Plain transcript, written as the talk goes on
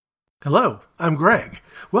Hello, I'm Greg.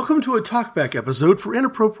 Welcome to a talkback episode for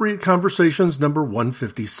Inappropriate Conversations number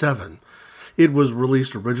 157. It was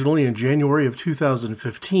released originally in January of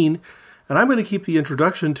 2015, and I'm going to keep the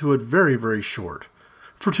introduction to it very, very short.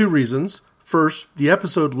 For two reasons. First, the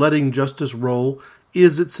episode Letting Justice Roll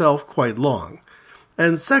is itself quite long.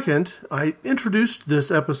 And second, I introduced this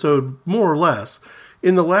episode more or less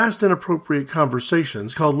in the last Inappropriate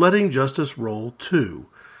Conversations called Letting Justice Roll 2.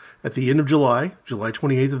 At the end of July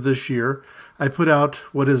 28th of this year, I put out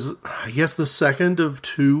what is, I guess, the second of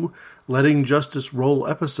two Letting Justice Roll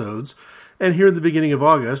episodes, and here in the beginning of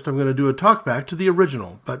August, I'm going to do a talkback to the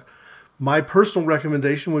original, but my personal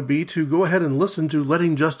recommendation would be to go ahead and listen to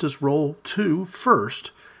Letting Justice Roll 2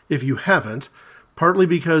 first, if you haven't, partly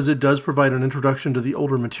because it does provide an introduction to the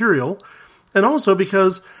older material, and also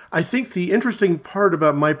because I think the interesting part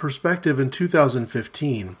about my perspective in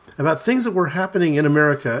 2015 about things that were happening in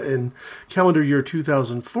America in calendar year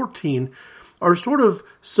 2014 are sort of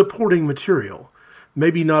supporting material.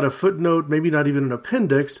 Maybe not a footnote, maybe not even an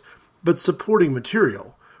appendix, but supporting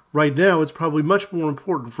material. Right now, it's probably much more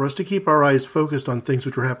important for us to keep our eyes focused on things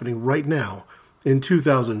which are happening right now in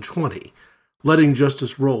 2020. Letting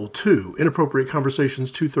Justice Roll 2, Inappropriate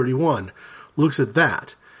Conversations 231, looks at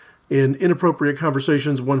that. In Inappropriate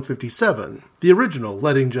Conversations 157, the original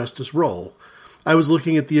Letting Justice Roll, I was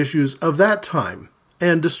looking at the issues of that time,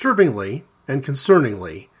 and disturbingly and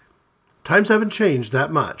concerningly, times haven't changed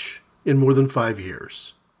that much in more than 5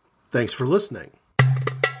 years. Thanks for listening.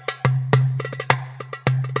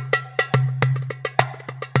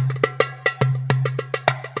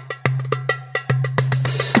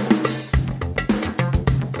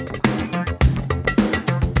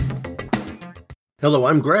 Hello,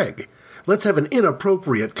 I'm Greg. Let's have an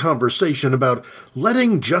inappropriate conversation about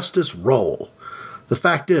letting justice roll. The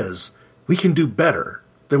fact is, we can do better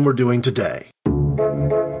than we're doing today.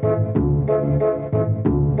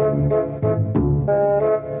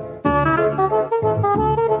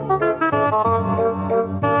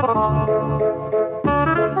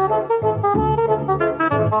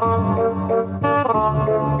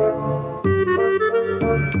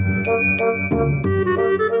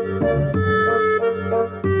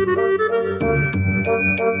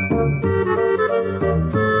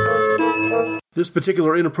 This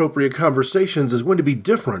particular Inappropriate Conversations is going to be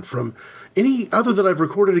different from any other that I've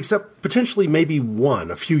recorded, except potentially maybe one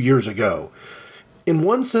a few years ago. In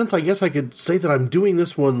one sense, I guess I could say that I'm doing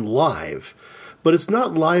this one live, but it's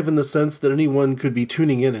not live in the sense that anyone could be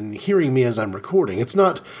tuning in and hearing me as I'm recording. It's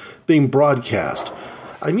not being broadcast.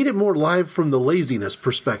 I mean it more live from the laziness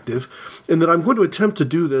perspective, in that I'm going to attempt to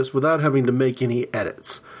do this without having to make any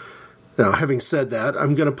edits. Now, having said that,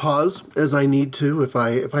 I'm going to pause as I need to if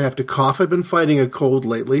I have to cough. I've been fighting a cold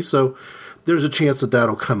lately, so there's a chance that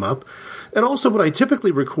that'll come up. And also, when I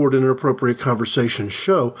typically record an Inappropriate Conversation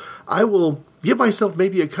show, I will give myself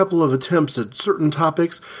maybe a couple of attempts at certain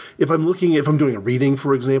topics. If I'm doing a reading,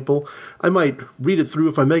 for example, I might read it through.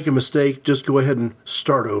 If I make a mistake, just go ahead and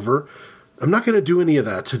start over. I'm not going to do any of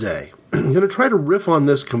that today. I'm going to try to riff on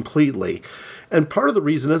this completely. And part of the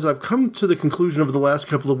reason is I've come to the conclusion over the last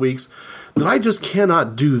couple of weeks that I just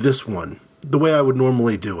cannot do this one the way I would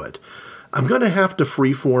normally do it. I'm going to have to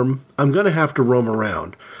freeform. I'm going to have to roam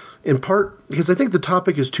around. In part because I think the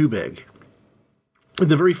topic is too big. In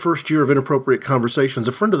the very first year of Inappropriate Conversations,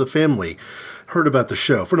 a friend of the family heard about the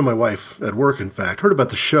show, a friend of my wife at work, in fact, heard about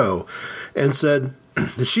the show and said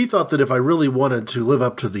that she thought that if I really wanted to live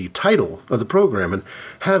up to the title of the program and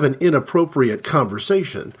have an inappropriate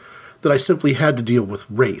conversation, that I simply had to deal with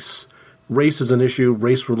race. Race is an issue,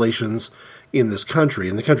 race relations in this country,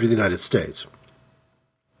 in the country of the United States.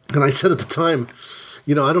 And I said at the time,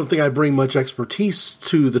 I don't think I bring much expertise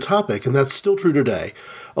to the topic, and that's still true today.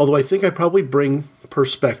 Although I think I probably bring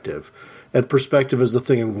perspective, and perspective is the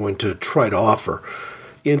thing I'm going to try to offer.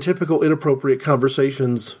 In typical Inappropriate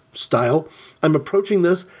Conversations style, I'm approaching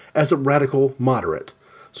this as a radical moderate.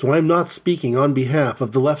 So I'm not speaking on behalf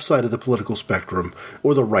of the left side of the political spectrum,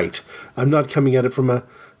 or the right. I'm not coming at it from a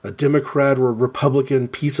Democrat or a Republican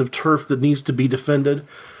piece of turf that needs to be defended.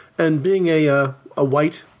 And being a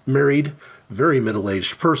white, married, very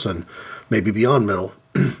middle-aged person, maybe beyond middle,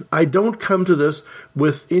 I don't come to this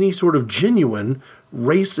with any sort of genuine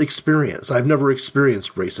race experience. I've never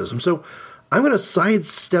experienced racism. So I'm going to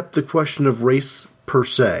sidestep the question of race per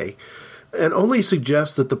se, and only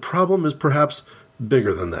suggest that the problem is perhaps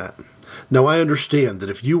bigger than that. Now, I understand that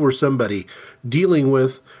if you were somebody dealing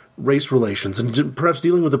with race relations and perhaps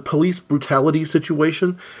dealing with a police brutality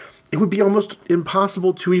situation, it would be almost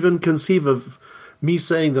impossible to even conceive of me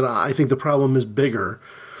saying that I think the problem is bigger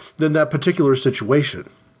than that particular situation.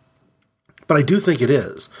 But I do think it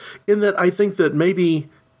is, in that I think that maybe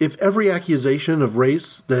if every accusation of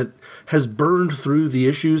race that has burned through the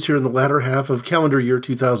issues here in the latter half of calendar year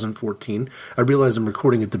 2014, I realize I'm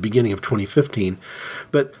recording at the beginning of 2015,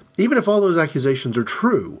 but even if all those accusations are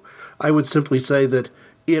true, I would simply say that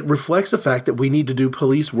it reflects the fact that we need to do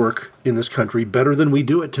police work in this country better than we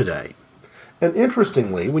do it today. And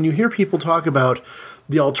interestingly, when you hear people talk about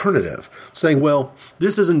the alternative, saying, well,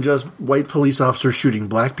 this isn't just white police officers shooting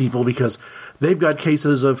black people because they've got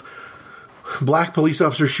cases of black police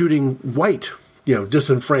officers shooting white,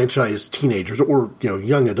 disenfranchised teenagers or,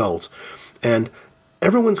 young adults. And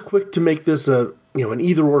everyone's quick to make this an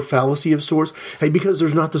either-or fallacy of sorts. Hey, because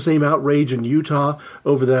there's not the same outrage in Utah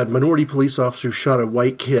over that minority police officer who shot a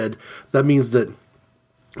white kid, that means that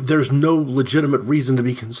there's no legitimate reason to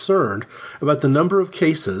be concerned about the number of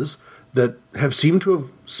cases that have seemed to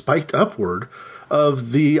have spiked upward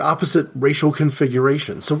of the opposite racial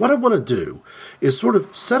configuration. So what I want to do is sort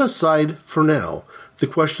of set aside for now the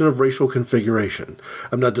question of racial configuration.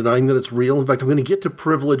 I'm not denying that it's real. In fact, I'm going to get to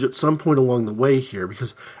privilege at some point along the way here,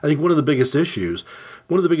 because I think one of the biggest issues,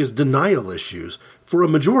 one of the biggest denial issues for a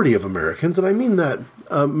majority of Americans, and I mean that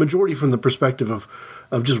majority from the perspective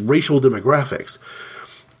of just racial demographics,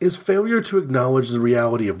 is failure to acknowledge the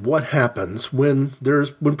reality of what happens when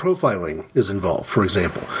profiling is involved, for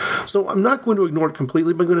example. So I'm not going to ignore it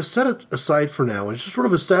completely, but I'm going to set it aside for now and just sort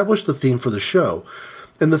of establish the theme for the show.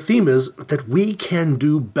 And the theme is that we can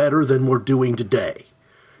do better than we're doing today.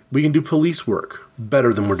 We can do police work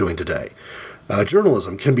better than we're doing today.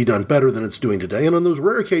 Journalism can be done better than it's doing today, and on those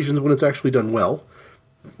rare occasions when it's actually done well,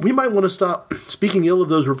 we might want to stop speaking ill of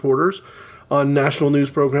those reporters on national news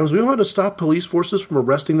programs. We want to stop police forces from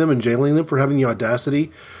arresting them and jailing them for having the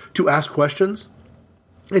audacity to ask questions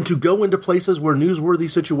and to go into places where newsworthy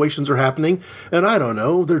situations are happening and, I don't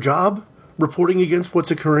know, their job, reporting against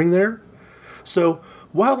what's occurring there. So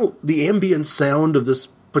while the ambient sound of this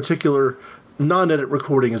particular non-edit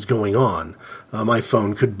recording is going on, my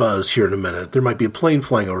phone could buzz here in a minute. There might be a plane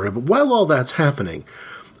flying overhead. But while all that's happening,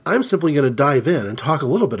 I'm simply going to dive in and talk a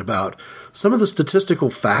little bit about some of the statistical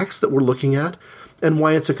facts that we're looking at and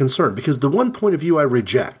why it's a concern. Because the one point of view I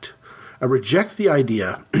reject the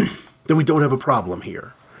idea that we don't have a problem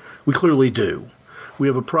here. We clearly do. We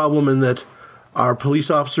have a problem in that our police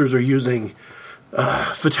officers are using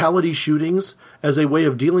fatality shootings as a way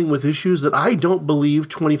of dealing with issues that I don't believe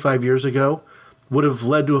 25 years ago would have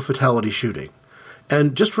led to a fatality shooting.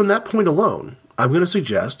 And just from that point alone, I'm going to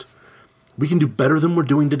suggest we can do better than we're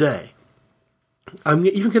doing today. I'm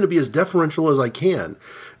even going to be as deferential as I can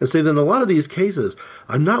and say that in a lot of these cases,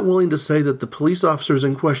 I'm not willing to say that the police officers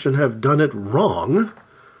in question have done it wrong.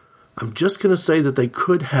 I'm just going to say that they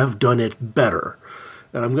could have done it better.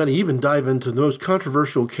 And I'm going to even dive into the most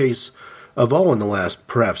controversial case of all in the last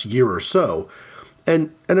perhaps year or so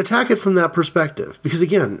and attack it from that perspective. Because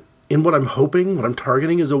again, in what I'm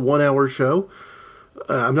targeting is a 1-hour show.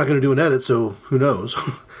 I'm not going to do an edit, so who knows?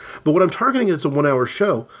 But what I'm targeting is a 1-hour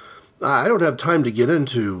show. I don't have time to get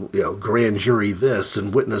into, grand jury this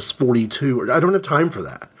and witness 42. I don't have time for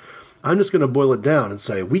that. I'm just going to boil it down and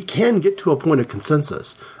say we can get to a point of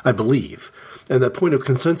consensus, I believe. And that point of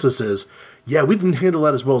consensus is, yeah, we didn't handle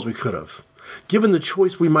that as well as we could have. Given the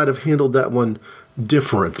choice, we might have handled that one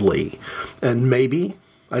differently. And maybe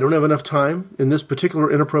I don't have enough time in this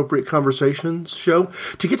particular Inappropriate Conversations show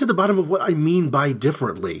to get to the bottom of what I mean by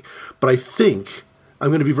differently. But I think I'm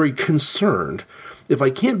going to be very concerned if I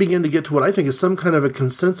can't begin to get to what I think is some kind of a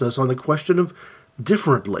consensus on the question of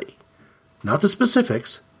differently. Not the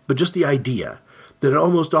specifics, but just the idea that in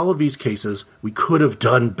almost all of these cases, we could have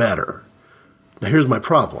done better. Now here's my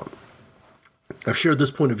problem. I've shared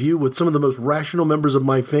this point of view with some of the most rational members of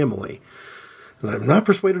my family, and I'm not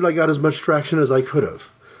persuaded I got as much traction as I could have.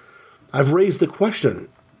 I've raised the question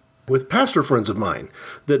with pastor friends of mine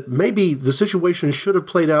that maybe the situation should have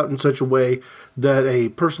played out in such a way that a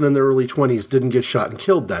person in their early 20s didn't get shot and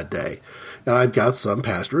killed that day. And I've got some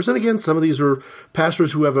pastors, and again, some of these are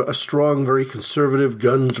pastors who have a strong, very conservative,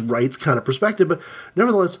 guns rights kind of perspective, but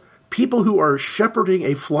nevertheless, people who are shepherding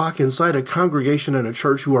a flock inside a congregation and a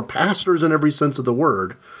church, who are pastors in every sense of the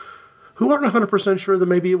word, who aren't 100% sure that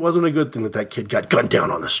maybe it wasn't a good thing that kid got gunned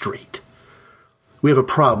down on the street. We have a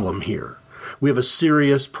problem here. We have a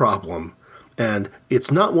serious problem, and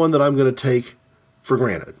it's not one that I'm going to take for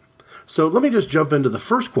granted. So let me just jump into the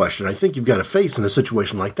first question I think you've got to face in a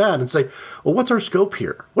situation like that and say, well, what's our scope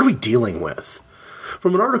here? What are we dealing with?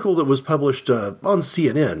 From an article that was published on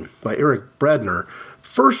CNN by Eric Bradner,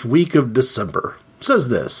 first week of December, says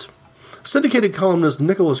this. Syndicated columnist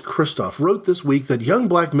Nicholas Kristof wrote this week that young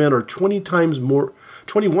black men are 20 times more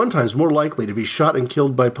 21 times more likely to be shot and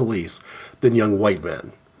killed by police than young white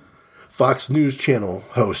men. Fox News Channel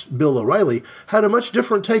host Bill O'Reilly had a much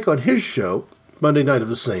different take on his show Monday night of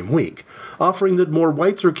the same week, offering that more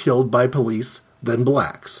whites are killed by police than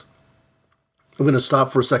blacks. I'm going to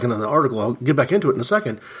stop for a second on the article. I'll get back into it in a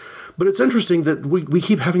second. But it's interesting that we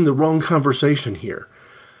keep having the wrong conversation here.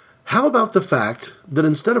 How about the fact that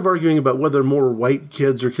instead of arguing about whether more white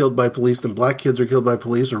kids are killed by police than black kids are killed by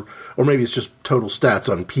police, or maybe it's just total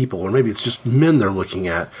stats on people, or maybe it's just men they're looking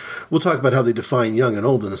at. We'll talk about how they define young and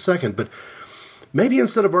old in a second, but maybe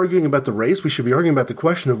instead of arguing about the race, we should be arguing about the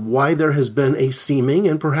question of why there has been a seeming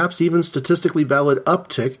and perhaps even statistically valid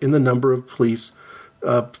uptick in the number of police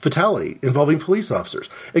fatality involving police officers.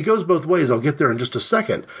 It goes both ways. I'll get there in just a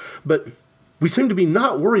second. But we seem to be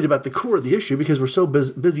not worried about the core of the issue because we're so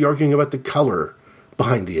busy arguing about the color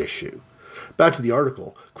behind the issue. Back to the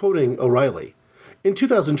article, quoting O'Reilly. In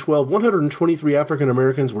 2012, 123 African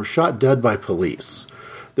Americans were shot dead by police.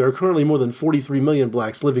 There are currently more than 43 million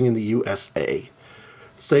blacks living in the USA.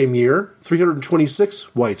 Same year,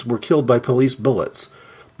 326 whites were killed by police bullets.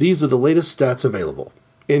 These are the latest stats available.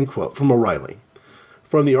 End quote from O'Reilly.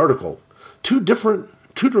 From the article, two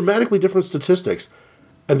dramatically different statistics,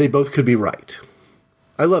 and they both could be right.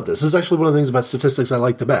 I love this. This is actually one of the things about statistics I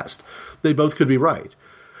like the best. They both could be right.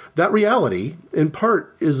 That reality, in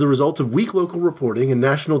part, is the result of weak local reporting and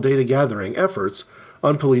national data gathering efforts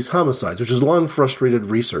on police homicides, which has long frustrated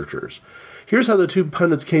researchers. Here's how the two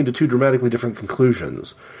pundits came to two dramatically different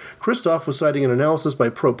conclusions. Christoph was citing an analysis by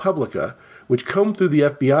ProPublica, which combed through the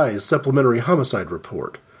FBI's supplementary homicide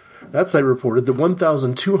report. That site reported that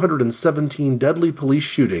 1,217 deadly police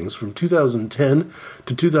shootings from 2010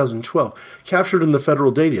 to 2012 captured in the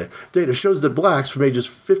federal data shows that blacks from ages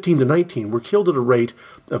 15 to 19 were killed at a rate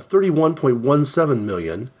of 31.17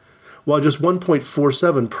 million, while just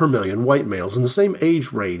 1.47 per million white males in the same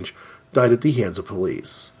age range died at the hands of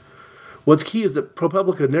police. What's key is that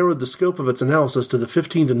ProPublica narrowed the scope of its analysis to the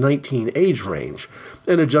 15 to 19 age range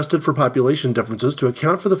and adjusted for population differences to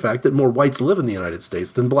account for the fact that more whites live in the United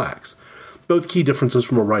States than blacks, both key differences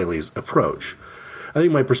from O'Reilly's approach. I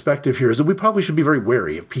think my perspective here is that we probably should be very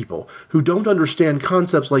wary of people who don't understand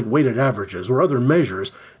concepts like weighted averages or other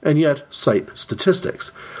measures and yet cite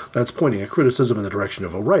statistics. That's pointing a criticism in the direction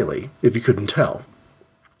of O'Reilly, if you couldn't tell.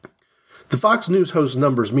 The Fox News host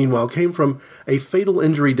numbers, meanwhile, came from a fatal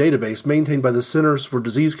injury database maintained by the Centers for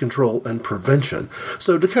Disease Control and Prevention.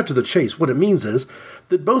 So to cut to the chase, what it means is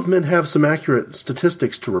that both men have some accurate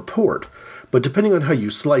statistics to report, but depending on how you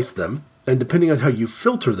slice them and depending on how you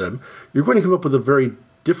filter them, you're going to come up with a very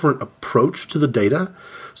different approach to the data.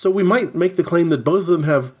 So we might make the claim that both of them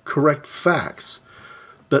have correct facts,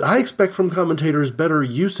 but I expect from commentators better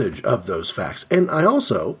usage of those facts. And I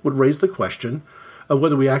also would raise the question of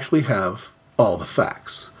whether we actually have all the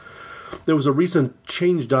facts. There was a recent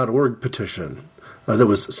Change.org petition that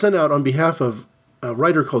was sent out on behalf of a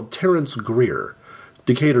writer called Terrence Greer,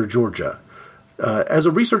 Decatur, Georgia. As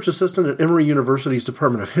a research assistant at Emory University's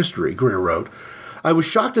Department of History, Greer wrote, I was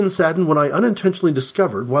shocked and saddened when I unintentionally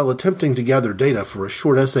discovered, while attempting to gather data for a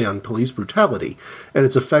short essay on police brutality and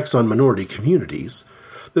its effects on minority communities,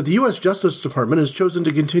 that the U.S. Justice Department has chosen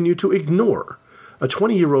to continue to ignore a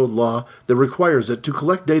 20-year-old law that requires it to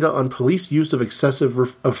collect data on police use of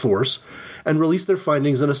excessive force and release their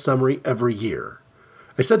findings in a summary every year.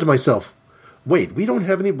 I said to myself, wait, we don't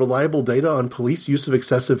have any reliable data on police use of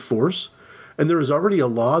excessive force? And there is already a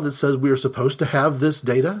law that says we are supposed to have this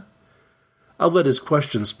data? I'll let his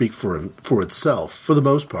question speak for itself, for the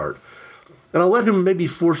most part. And I'll let him maybe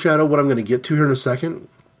foreshadow what I'm going to get to here in a second.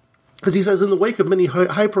 Because he says, in the wake of many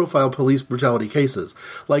high-profile police brutality cases,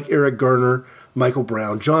 like Eric Garner, Michael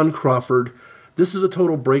Brown, John Crawford, this is a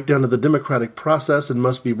total breakdown of the democratic process and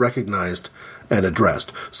must be recognized and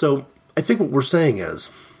addressed. So I think what we're saying is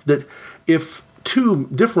that if two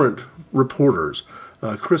different reporters,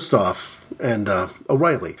 Christoph and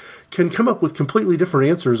O'Reilly, can come up with completely different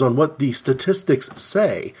answers on what the statistics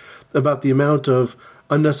say about the amount of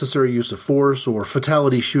unnecessary use of force or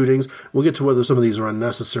fatality shootings, we'll get to whether some of these are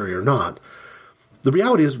unnecessary or not. The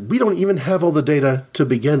reality is we don't even have all the data to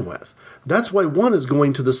begin with. That's why one is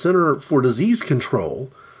going to the Center for Disease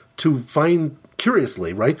Control to find,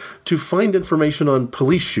 curiously, right, to find information on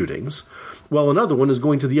police shootings, while another one is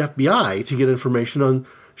going to the FBI to get information on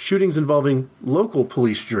shootings involving local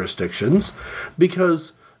police jurisdictions,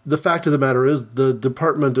 because the fact of the matter is the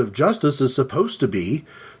Department of Justice is supposed to be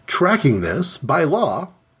tracking this by law,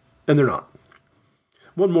 and they're not.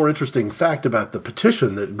 One more interesting fact about the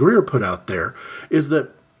petition that Greer put out there is that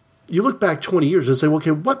you look back 20 years and say, well,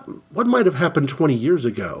 okay, what might have happened 20 years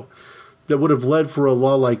ago that would have led for a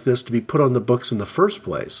law like this to be put on the books in the first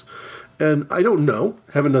place? And I don't know,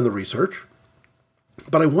 haven't done the research,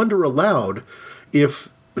 but I wonder aloud if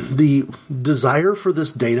the desire for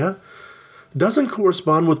this data doesn't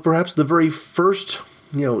correspond with perhaps the very first,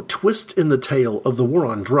 twist in the tail of the war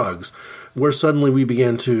on drugs, where suddenly we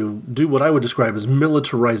began to do what I would describe as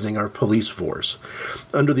militarizing our police force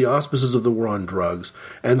under the auspices of the war on drugs.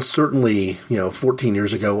 And certainly, 14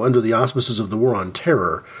 years ago, under the auspices of the war on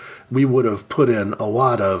terror, we would have put in a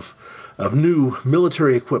lot of new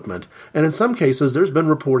military equipment. And in some cases, there's been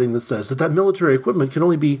reporting that says that military equipment can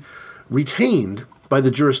only be retained by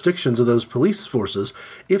the jurisdictions of those police forces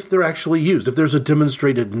if they're actually used, if there's a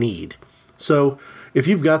demonstrated need. So if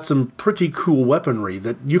you've got some pretty cool weaponry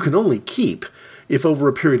that you can only keep if over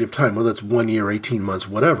a period of time, whether it's 1 year, 18 months,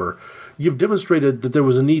 whatever, you've demonstrated that there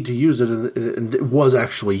was a need to use it and it was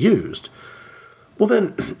actually used. Well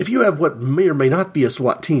then, if you have what may or may not be a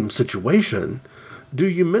SWAT team situation, do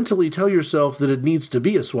you mentally tell yourself that it needs to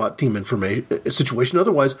be a SWAT team situation?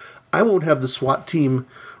 Otherwise, I won't have the SWAT team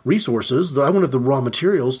resources, I won't have the raw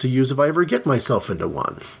materials to use if I ever get myself into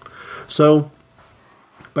one. So,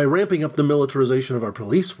 by ramping up the militarization of our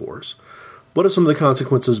police force, what have some of the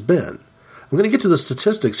consequences been? I'm going to get to the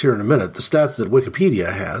statistics here in a minute, the stats that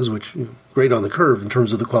Wikipedia has, which great on the curve in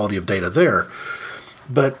terms of the quality of data there.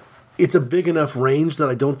 But it's a big enough range that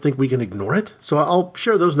I don't think we can ignore it. So I'll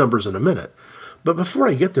share those numbers in a minute. But before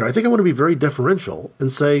I get there, I think I want to be very deferential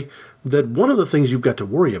and say that one of the things you've got to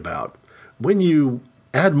worry about when you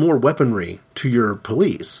add more weaponry to your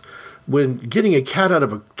police, when getting a cat out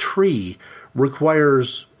of a tree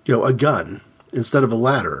requires, a gun instead of a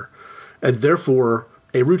ladder, and therefore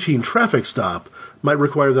a routine traffic stop might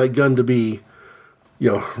require that gun to be,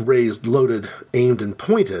 raised, loaded, aimed, and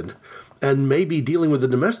pointed, and maybe dealing with a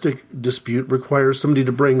domestic dispute requires somebody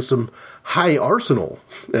to bring some high arsenal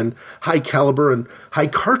and high caliber and high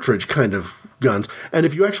cartridge kind of guns. And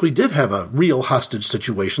if you actually did have a real hostage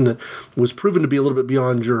situation that was proven to be a little bit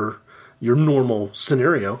beyond your normal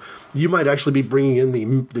scenario, you might actually be bringing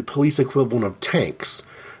in the police equivalent of tanks.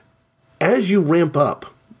 As you ramp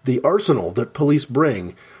up the arsenal that police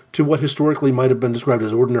bring to what historically might have been described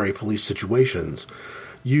as ordinary police situations,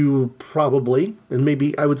 you probably, and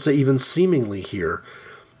maybe I would say even seemingly here,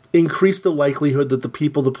 increase the likelihood that the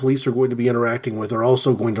people the police are going to be interacting with are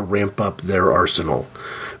also going to ramp up their arsenal,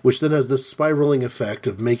 which then has this spiraling effect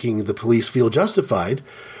of making the police feel justified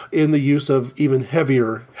in the use of even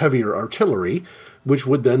heavier artillery, which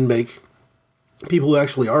would then make people who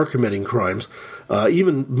actually are committing crimes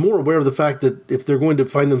even more aware of the fact that if they're going to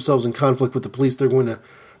find themselves in conflict with the police,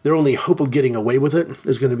 their only hope of getting away with it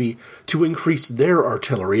is going to be to increase their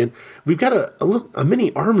artillery. And we've got a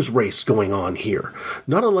mini arms race going on here,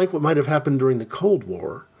 not unlike what might have happened during the Cold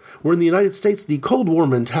War, where in the United States, the Cold War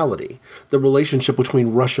mentality, the relationship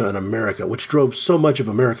between Russia and America, which drove so much of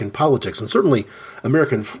American politics and certainly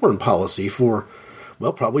American foreign policy for,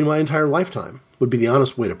 probably my entire lifetime, would be the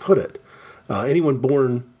honest way to put it. Anyone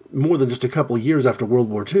born more than just a couple of years after World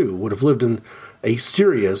War II would have lived in a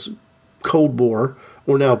serious Cold War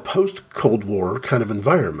or now post-Cold War kind of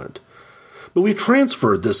environment. But we've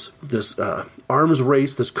transferred this arms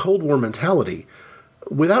race, this Cold War mentality,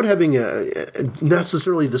 without having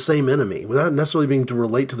necessarily the same enemy, without necessarily being to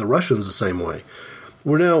relate to the Russians the same way.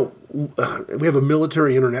 We have a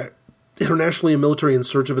military, internationally a military in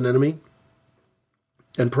search of an enemy,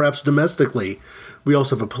 and perhaps domestically, we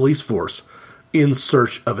also have a police force in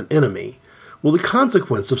search of an enemy. Well, the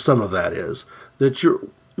consequence of some of that is that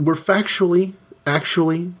we're factually,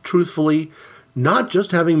 actually, truthfully, not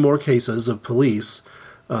just having more cases of police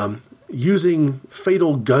using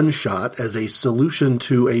fatal gunshot as a solution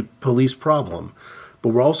to a police problem, but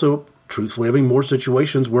we're also, truthfully, having more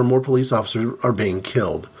situations where more police officers are being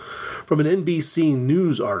killed. From an NBC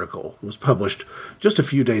News article, it was published just a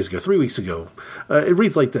few days ago, 3 weeks ago, it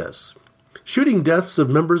reads like this. Shooting deaths of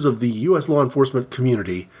members of the U.S. law enforcement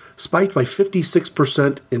community spiked by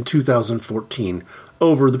 56% in 2014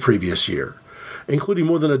 over the previous year, including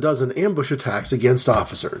more than a dozen ambush attacks against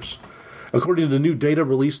officers. According to new data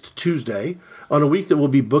released Tuesday, on a week that will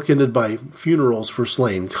be bookended by funerals for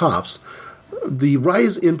slain cops, the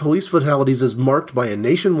rise in police fatalities is marked by a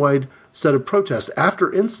nationwide set of protests after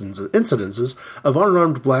incidences of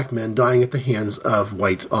unarmed black men dying at the hands of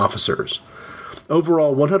white officers.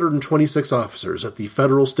 Overall, 126 officers at the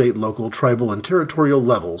federal, state, local, tribal, and territorial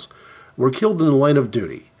levels were killed in the line of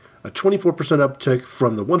duty, a 24% uptick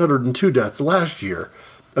from the 102 deaths last year,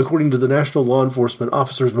 according to the National Law Enforcement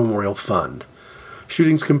Officers Memorial Fund.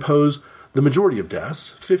 Shootings compose the majority of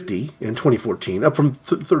deaths, 50 in 2014, up from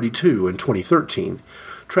 32 in 2013.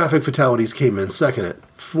 Traffic fatalities came in second at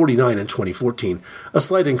 49 in 2014, a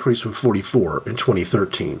slight increase from 44 in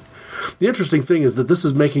 2013. The interesting thing is that this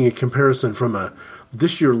is making a comparison from a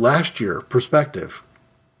this year, last year perspective.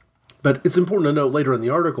 But it's important to note later in the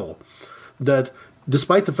article that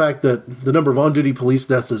despite the fact that the number of on-duty police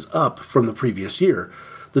deaths is up from the previous year,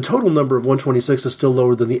 the total number of 126 is still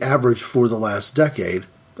lower than the average for the last decade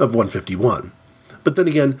of 151. But then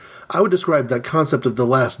again, I would describe that concept of the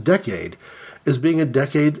last decade as being a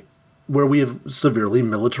decade where we have severely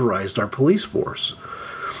militarized our police force.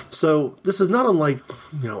 So this is not unlike,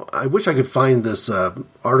 I wish I could find this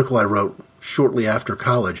article I wrote shortly after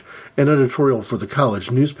college, an editorial for the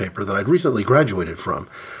college newspaper that I'd recently graduated from,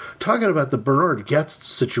 talking about the Bernhard Goetz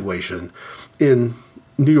situation in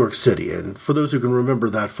New York City. And for those who can remember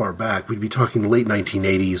that far back, we'd be talking late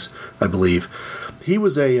 1980s, I believe. He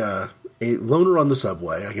was a loner on the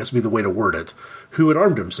subway, I guess would be the way to word it, who had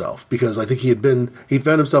armed himself because I think he'd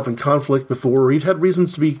found himself in conflict before, or he'd had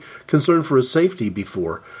reasons to be concerned for his safety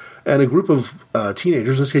before. And a group of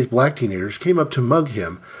teenagers, in this case black teenagers, came up to mug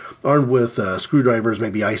him, armed with screwdrivers,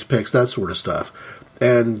 maybe ice picks, that sort of stuff.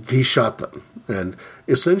 And he shot them. And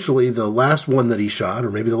essentially the last one that he shot,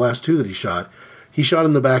 or maybe the last two that he shot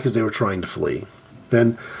in the back as they were trying to flee.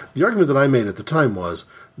 And the argument that I made at the time was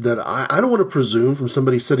that I don't want to presume from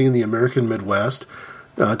somebody sitting in the American Midwest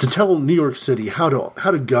to tell New York City how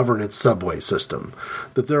to govern its subway system.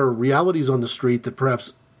 That there are realities on the street that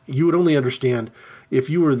perhaps you would only understand if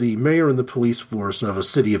you were the mayor and the police force of a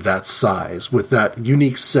city of that size, with that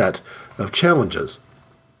unique set of challenges.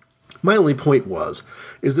 My only point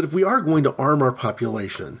is that if we are going to arm our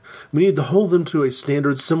population, we need to hold them to a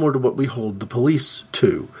standard similar to what we hold the police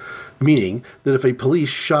to, meaning that if a police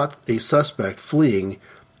shot a suspect fleeing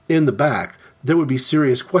in the back, there would be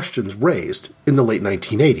serious questions raised in the late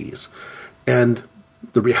 1980s. And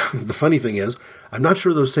the funny thing is, I'm not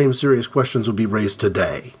sure those same serious questions would be raised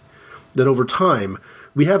today. That over time,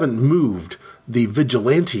 we haven't moved the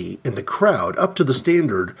vigilante in the crowd up to the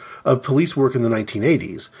standard of police work in the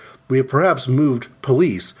 1980s. We have perhaps moved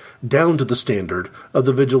police down to the standard of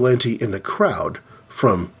the vigilante in the crowd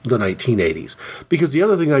from the 1980s. Because the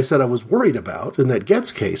other thing I said I was worried about in that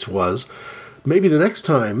Goetz case was maybe the next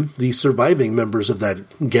time the surviving members of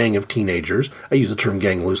that gang of teenagers, I use the term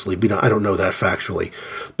gang loosely, but I don't know that factually,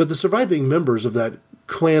 but the surviving members of that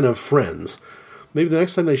clan of friends, maybe the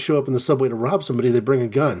next time they show up in the subway to rob somebody, they bring a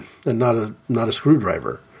gun and not a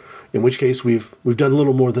screwdriver. In which case, we've done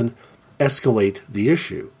little more than escalate the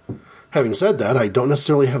issue. Having said that, I don't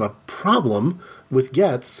necessarily have a problem with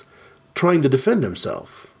Goetz trying to defend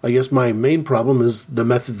himself. I guess my main problem is the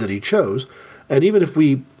method that he chose. And even if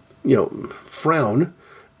we, frown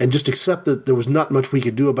and just accept that there was not much we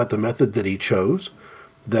could do about the method that he chose,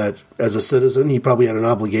 that as a citizen, he probably had an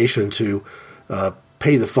obligation to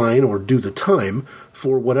pay the fine or do the time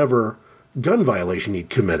for whatever gun violation he'd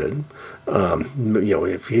committed.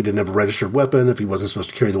 If he didn't have a registered weapon, if he wasn't supposed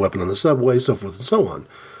to carry the weapon on the subway, so forth and so on.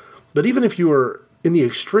 But even if you were in the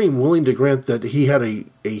extreme willing to grant that he had a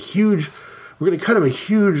huge, we're going to cut him a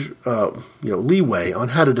huge, leeway on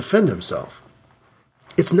how to defend himself,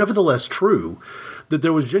 it's nevertheless true that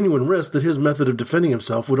there was genuine risk that his method of defending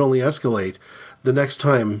himself would only escalate the next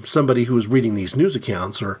time somebody who was reading these news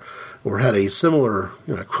accounts or had a similar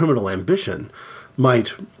criminal ambition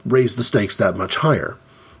might raise the stakes that much higher.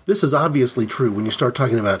 This is obviously true when you start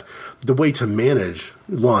talking about the way to manage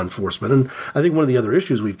law enforcement. And I think one of the other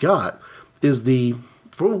issues we've got is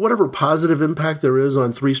for whatever positive impact there is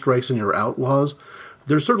on 3 strikes and you're outlaws,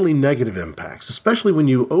 there's certainly negative impacts, especially when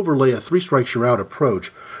you overlay a 3 strikes you're out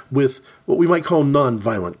approach with what we might call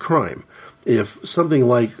nonviolent crime. If something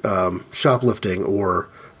like shoplifting or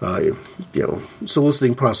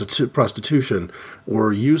soliciting prostitution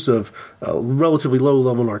or use of relatively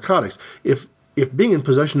low-level narcotics, if being in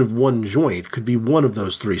possession of one joint could be one of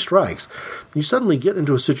those 3 strikes, you suddenly get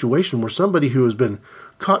into a situation where somebody who has been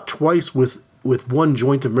caught twice with one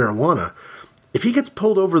joint of marijuana, if he gets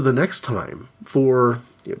pulled over the next time for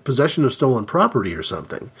possession of stolen property or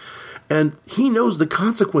something, and he knows the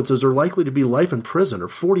consequences are likely to be life in prison or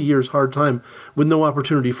 40 years hard time with no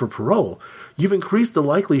opportunity for parole, you've increased the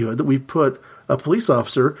likelihood that we've put a police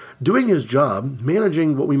officer doing his job,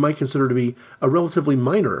 managing what we might consider to be a relatively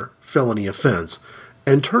minor felony offense,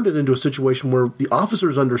 and turned it into a situation where the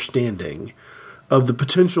officer's understanding of the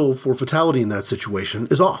potential for fatality in that situation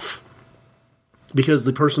is off. Because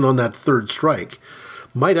the person on that 3rd strike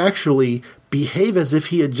might actually behave as if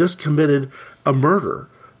he had just committed a murder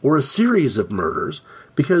or a series of murders,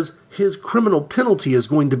 because his criminal penalty is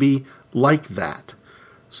going to be like that.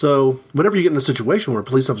 So whenever you get in a situation where a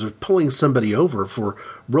police officer is pulling somebody over for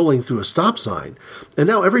rolling through a stop sign, and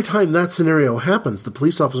now every time that scenario happens, the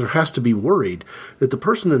police officer has to be worried that the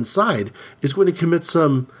person inside is going to commit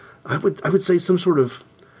some, I would say, some sort of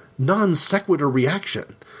non sequitur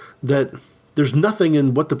reaction, that there's nothing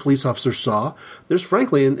in what the police officer saw. There's,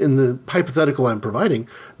 frankly, in the hypothetical I'm providing,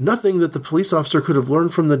 nothing that the police officer could have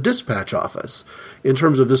learned from the dispatch office in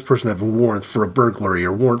terms of this person having warrant for a burglary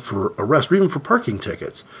or warrant for arrest or even for parking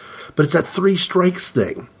tickets. But it's that 3 strikes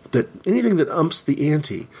thing, that anything that umps the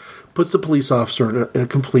ante puts the police officer in a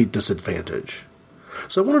complete disadvantage.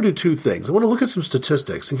 So I want to do 2 things. I want to look at some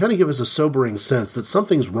statistics and kind of give us a sobering sense that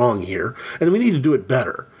something's wrong here and that we need to do it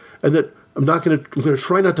better. And that I'm going to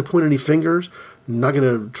try not to point any fingers. I'm not going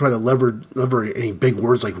to try to lever any big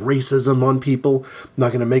words like racism on people. I'm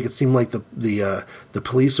not going to make it seem like the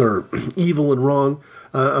police are evil and wrong.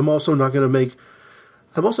 I'm also not going to make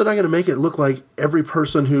it look like every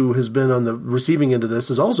person who has been on the receiving end of this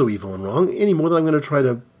is also evil and wrong, any more than I'm going to try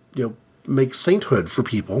to make sainthood for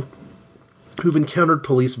people who've encountered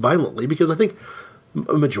police violently, because I think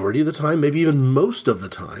a majority of the time, maybe even most of the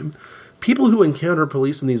time, people who encounter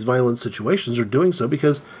police in these violent situations are doing so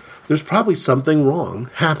because there's probably something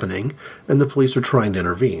wrong happening and the police are trying to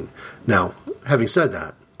intervene. Now, having said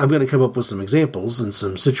that, I'm going to come up with some examples and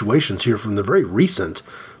some situations here from the very recent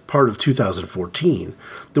part of 2014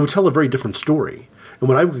 that would tell a very different story, and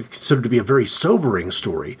what I would consider to be a very sobering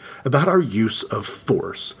story about our use of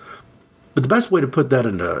force. But the best way to put that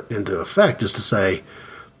into effect is to say,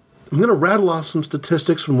 I'm going to rattle off some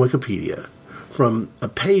statistics from Wikipedia, from a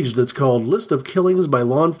page that's called List of Killings by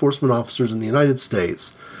Law Enforcement Officers in the United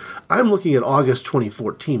States. I'm looking at August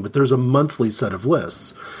 2014, but there's a monthly set of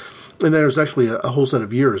lists. And there's actually a whole set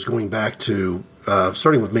of years going back to,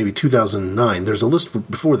 starting with maybe 2009. There's a list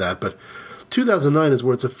before that, but 2009 is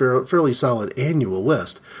where it's a fairly solid annual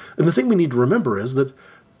list. And the thing we need to remember is that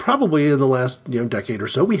probably in the last decade or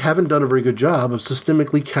so, we haven't done a very good job of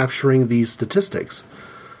systemically capturing these statistics.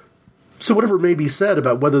 So whatever may be said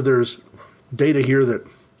about whether there's data here that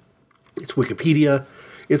it's Wikipedia,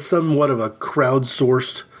 it's somewhat of a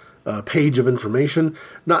crowdsourced page of information,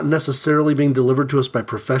 not necessarily being delivered to us by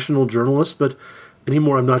professional journalists, but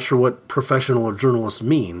anymore I'm not sure what professional or journalists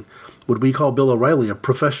mean. Would we call Bill O'Reilly a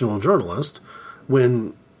professional journalist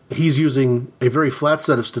when he's using a very flat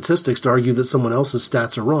set of statistics to argue that someone else's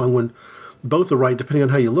stats are wrong, when both are right depending on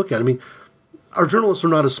how you look at it? I mean, our journalists are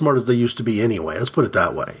not as smart as they used to be anyway, let's put it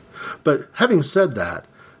that way. But having said that,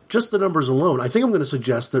 just the numbers alone, I think I'm going to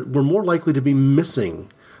suggest that we're more likely to be missing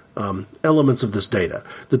elements of this data,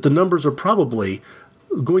 that the numbers are probably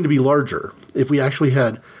going to be larger if we actually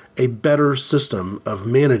had a better system of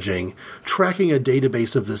managing, tracking a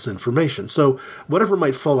database of this information. So whatever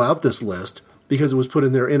might fall out this list, because it was put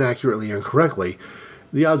in there inaccurately and incorrectly,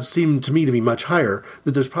 the odds seem to me to be much higher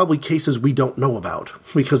that there's probably cases we don't know about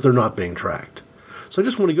because they're not being tracked. So I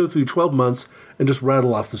just want to go through 12 months and just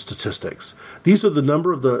rattle off the statistics. These are the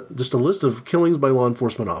number of just a list of killings by law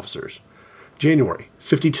enforcement officers. January,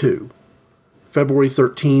 52. February,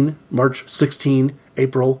 13. March, 16.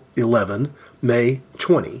 April, 11. May,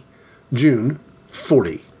 20. June,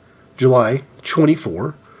 40. July,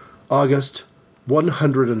 24. August,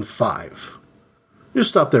 105.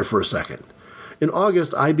 Just stop there for a second. In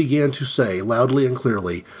August, I began to say loudly and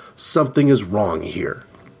clearly, something is wrong here.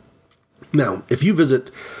 Now, if you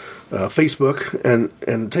visit Facebook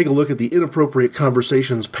and take a look at the Inappropriate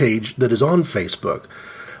Conversations page that is on Facebook,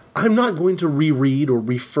 I'm not going to reread or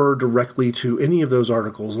refer directly to any of those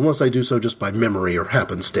articles unless I do so just by memory or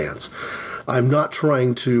happenstance. I'm not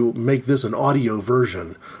trying to make this an audio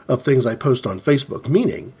version of things I post on Facebook,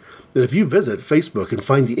 meaning that if you visit Facebook and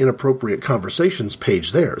find the Inappropriate Conversations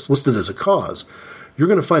page there, it's listed as a cause, you're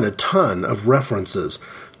going to find a ton of references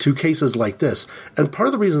to cases like this. And part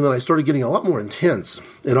of the reason that I started getting a lot more intense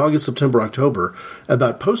in August, September, October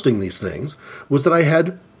about posting these things was that I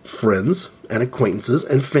had friends and acquaintances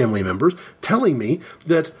and family members telling me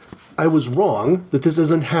that I was wrong, that this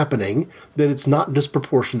isn't happening, that it's not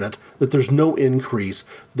disproportionate, that there's no increase,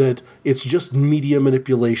 that it's just media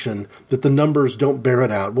manipulation, that the numbers don't bear it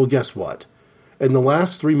out. Well, guess what? In the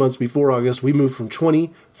last 3 months before August, we moved from 20,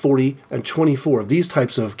 40, and 24 of these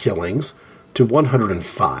types of killings to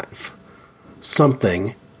 105.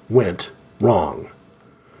 Something went wrong.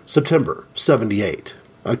 September, 78.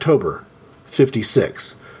 October,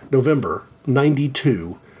 56. November,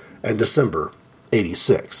 92. And December,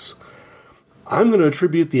 86. I'm going to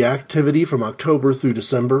attribute the activity from October through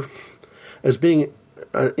December as being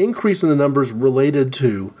an increase in the numbers related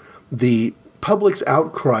to the public's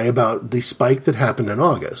outcry about the spike that happened in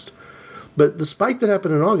August. But the spike that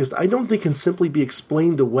happened in August, I don't think can simply be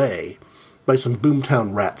explained away by some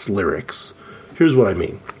Boomtown Rats lyrics. Here's what I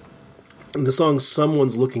mean. In the song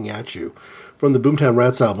Someone's Looking at You, from the Boomtown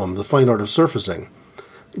Rats album, The Fine Art of Surfacing,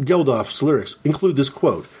 Geldof's lyrics include this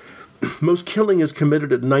quote: "Most killing is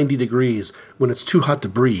committed at 90 degrees when it's too hot to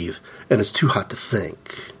breathe and it's too hot to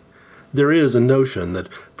think." There is a notion that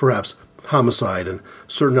perhaps homicide and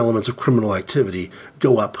certain elements of criminal activity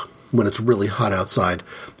go up when it's really hot outside,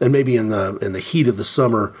 and maybe in the heat of the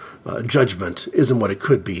summer, judgment isn't what it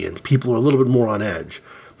could be, and people are a little bit more on edge.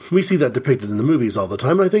 We see that depicted in the movies all the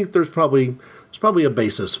time, and I think there's probably a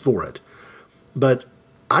basis for it. But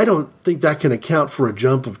I don't think that can account for a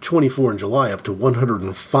jump of 24 in July up to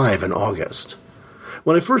 105 in August.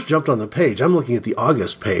 When I first jumped on the page, I'm looking at the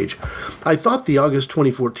August page, I thought the August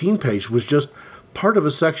 2014 page was just part of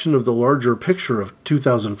a section of the larger picture of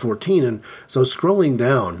 2014, and so scrolling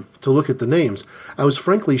down to look at the names, I was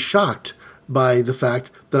frankly shocked by the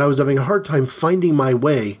fact that I was having a hard time finding my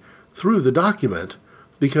way through the document,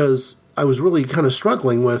 because I was really kind of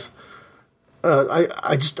struggling with, I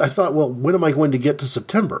thought, well, when am I going to get to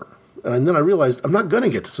September? And then I realized I'm not going to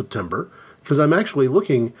get to September, because I'm actually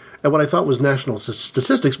looking at what I thought was national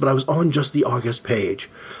statistics, but I was on just the August page.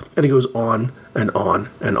 And it goes on and on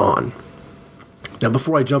and on. Now,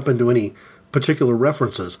 before I jump into any particular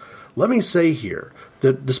references, let me say here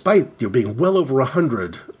that despite being well over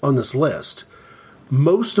 100 on this list,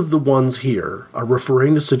 most of the ones here are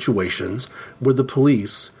referring to situations where the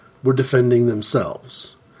police were defending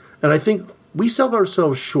themselves. And I think we sell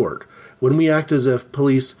ourselves short when we act as if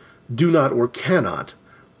police do not or cannot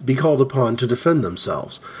be called upon to defend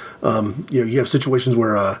themselves. You have situations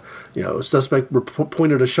where a suspect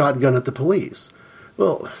pointed a shotgun at the police.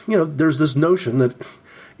 Well, there's this notion that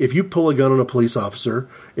if you pull a gun on a police officer,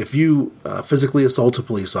 if you physically assault a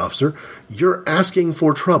police officer, you're asking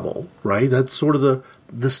for trouble, right? That's sort of the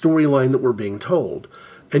storyline that we're being told.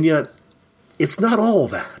 And yet, it's not all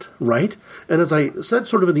that, right? And as I said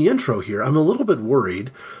sort of in the intro here, I'm a little bit worried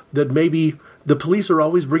that maybe the police are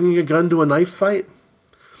always bringing a gun to a knife fight.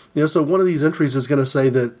 So one of these entries is going to say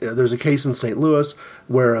that there's a case in St. Louis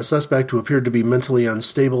where a suspect who appeared to be mentally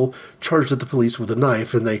unstable charged at the police with a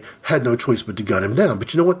knife, and they had no choice but to gun him down.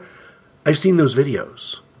 But you know what? I've seen those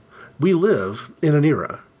videos. We live in an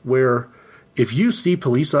era where if you see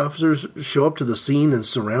police officers show up to the scene and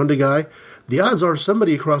surround a guy, the odds are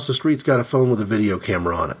somebody across the street's got a phone with a video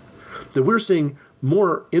camera on it. That we're seeing we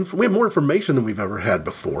have more information than we've ever had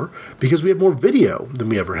before, because we have more video than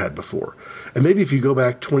we ever had before. And maybe if you go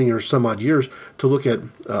back 20 or some odd years to look at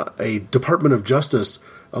a Department of Justice,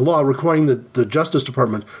 a law requiring the Justice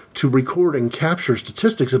Department to record and capture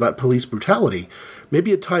statistics about police brutality,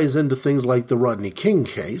 maybe it ties into things like the Rodney King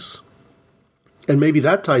case. And maybe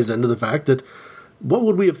that ties into the fact that what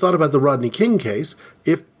would we have thought about the Rodney King case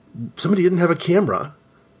if somebody didn't have a camera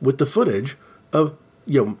with the footage of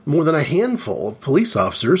more than a handful of police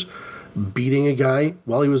officers beating a guy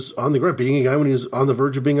while he was on the ground, beating a guy when he was on the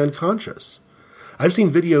verge of being unconscious. I've seen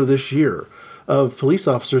video this year of police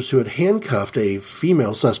officers who had handcuffed a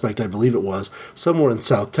female suspect, I believe it was, somewhere in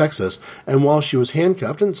South Texas, and while she was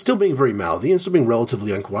handcuffed, and still being very mouthy and still being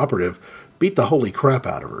relatively uncooperative, beat the holy crap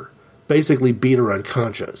out of her. Basically beat her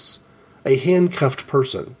unconscious. A handcuffed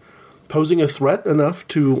person, posing a threat enough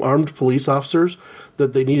to armed police officers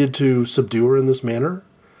that they needed to subdue her in this manner.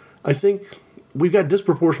 I think we've got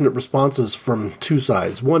disproportionate responses from two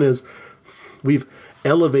sides. One is we've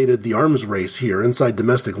elevated the arms race here inside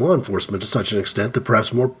domestic law enforcement to such an extent that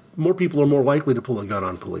perhaps more people are more likely to pull a gun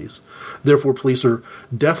on police. Therefore, police are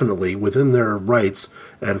definitely within their rights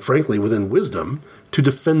and, frankly, within wisdom to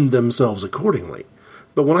defend themselves accordingly.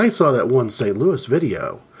 But when I saw that one St. Louis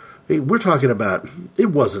video, we're talking about, it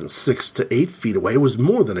wasn't 6 to 8 feet away. It was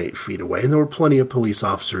more than 8 feet away, and there were plenty of police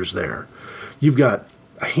officers there. You've got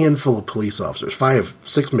a handful of police officers, 5,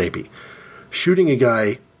 6 maybe, shooting a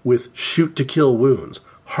guy with shoot-to-kill wounds,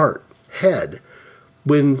 heart, head,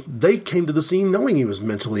 when they came to the scene knowing he was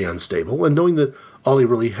mentally unstable and knowing that all he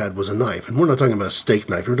really had was a knife. And we're not talking about a steak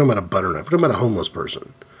knife. We're talking about a butter knife. We're talking about a homeless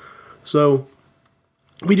person. So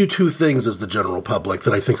we do two things as the general public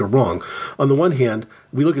that I think are wrong. On the one hand,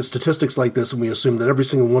 we look at statistics like this and we assume that every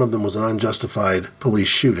single one of them was an unjustified police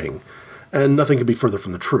shooting, and nothing could be further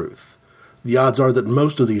from the truth. The odds are that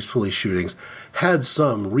most of these police shootings had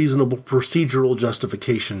some reasonable procedural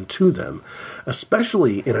justification to them,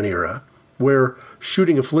 especially in an era where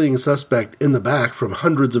shooting a fleeing suspect in the back from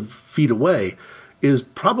hundreds of feet away is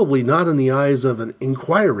probably not in the eyes of an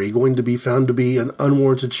inquiry going to be found to be an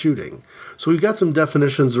unwarranted shooting. So we've got some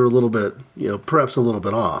definitions that are a little bit, perhaps a little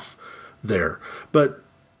bit off there. But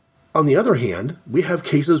on the other hand, we have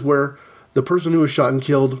cases where The person who was shot and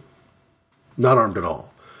killed, not armed at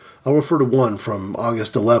all. I'll refer to one from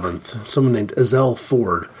August 11th. Someone named Ezell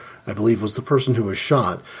Ford, I believe, was the person who was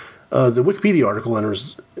shot. The Wikipedia article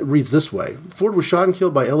reads this way. Ford was shot and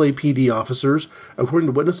killed by LAPD officers. According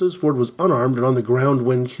to witnesses, Ford was unarmed and on the ground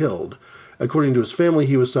when killed. According to his family,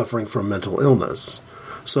 he was suffering from mental illness.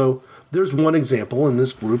 So there's one example in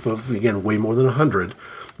this group of, again, way more than 100,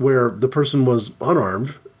 where the person was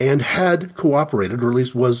unarmed and had cooperated, or at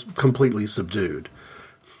least was completely subdued.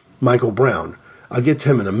 Michael Brown. I'll get to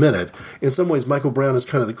him in a minute. In some ways, Michael Brown is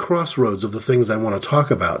kind of the crossroads of the things I want to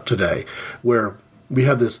talk about today, where we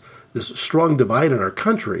have this strong divide in our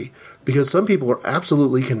country because some people are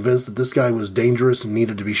absolutely convinced that this guy was dangerous and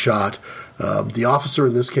needed to be shot. The officer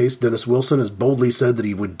in this case, Dennis Wilson, has boldly said that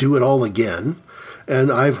he would do it all again.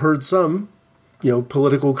 And I've heard some,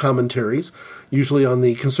 political commentaries, usually on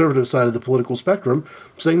the conservative side of the political spectrum,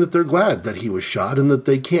 saying that they're glad that he was shot and that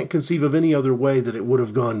they can't conceive of any other way that it would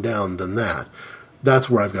have gone down than that.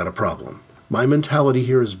 That's where I've got a problem. My mentality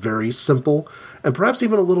here is very simple and perhaps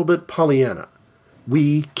even a little bit Pollyanna.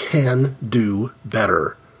 We can do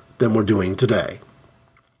better than we're doing today.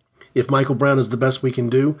 If Michael Brown is the best we can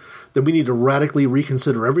do, then we need to radically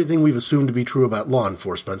reconsider everything we've assumed to be true about law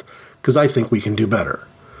enforcement, because I think we can do better.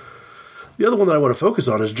 The other one that I want to focus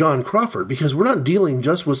on is John Crawford, because we're not dealing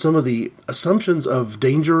just with some of the assumptions of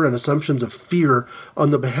danger and assumptions of fear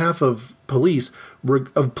on the behalf of police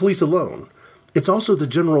alone. It's also the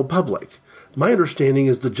general public. My understanding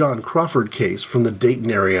is the John Crawford case from the Dayton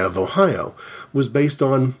area of Ohio was based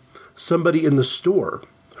on somebody in the store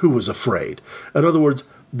who was afraid. In other words,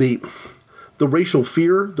 the racial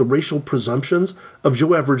fear, the racial presumptions of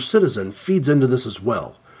Joe Average Citizen feeds into this as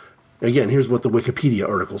well. Again, here's what the Wikipedia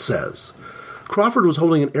article says. Crawford was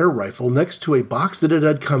holding an air rifle next to a box that it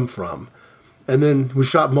had come from, and then was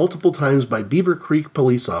shot multiple times by Beaver Creek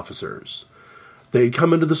police officers. They had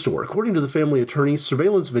come into the store. According to the family attorney,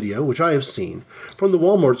 surveillance video, which I have seen, from the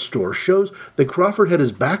Walmart store shows that Crawford had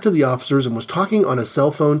his back to the officers and was talking on a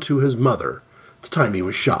cell phone to his mother at the time he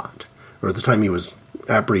was shot, or at the time he was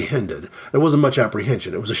apprehended. There wasn't much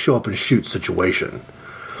apprehension. It was a show-up-and-shoot situation.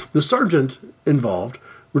 The sergeant involved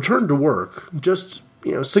returned to work just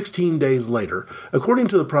 16 days later. According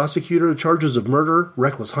to the prosecutor, the charges of murder,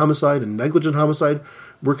 reckless homicide, and negligent homicide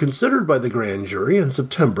were considered by the grand jury in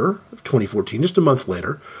September of 2014, just a month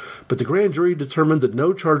later, but the grand jury determined that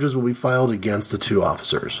no charges will be filed against the two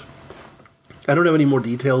officers. I don't have any more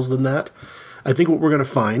details than that. I think what we're going to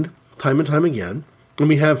find, time and time again, and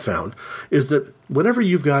we have found, is that whenever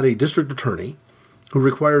you've got a district attorney who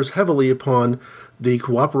requires heavily upon the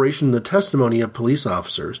cooperation and the testimony of police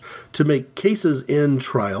officers to make cases in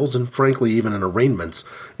trials and, frankly, even in arraignments,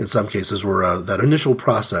 in some cases where that initial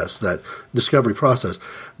process, that discovery process,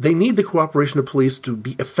 they need the cooperation of police to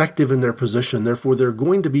be effective in their position. Therefore, they're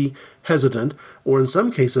going to be hesitant or, in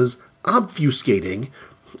some cases, obfuscating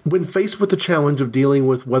when faced with the challenge of dealing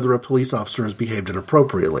with whether a police officer has behaved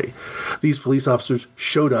inappropriately. These police officers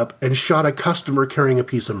showed up and shot a customer carrying a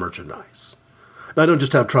piece of merchandise. Now, I don't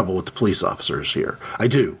just have trouble with the police officers here. I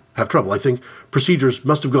do have trouble. I think procedures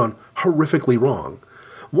must have gone horrifically wrong.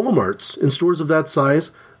 Walmarts in stores of that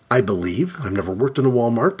size, I believe, I've never worked in a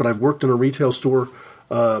Walmart, but I've worked in a retail store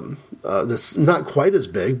that's not quite as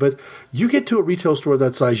big, but you get to a retail store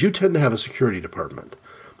that size, you tend to have a security department.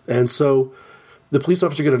 And so the police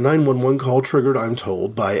officer get a 911 call triggered, I'm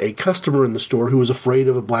told, by a customer in the store who was afraid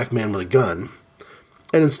of a black man with a gun.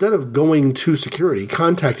 And instead of going to security,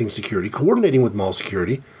 contacting security, coordinating with mall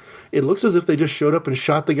security, it looks as if they just showed up and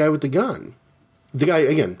shot the guy with the gun. The guy,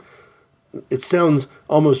 again, it sounds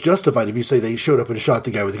almost justified if you say they showed up and shot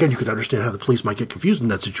the guy with the gun. You could understand how the police might get confused in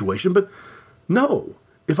that situation, but no.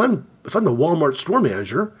 If I'm the Walmart store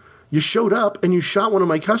manager, you showed up and you shot one of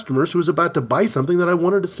my customers who was about to buy something that I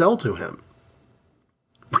wanted to sell to him.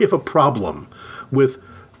 We have a problem with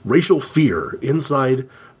racial fear inside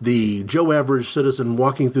the Joe Average Citizen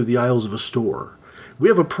walking through the aisles of a store. We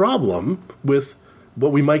have a problem with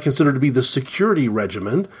what we might consider to be the security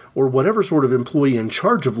regimen or whatever sort of employee in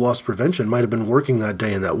charge of loss prevention might have been working that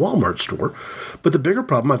day in that Walmart store. But the bigger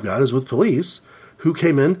problem I've got is with police who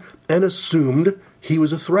came in and assumed he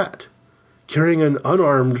was a threat. Carrying an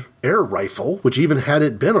unarmed air rifle, which even had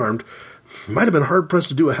it been armed, might have been hard-pressed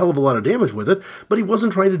to do a hell of a lot of damage with it, but he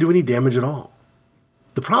wasn't trying to do any damage at all.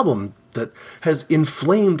 The problem that has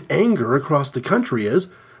inflamed anger across the country is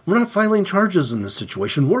we're not filing charges in this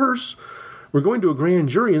situation. Worse, we're going to a grand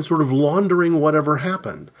jury and sort of laundering whatever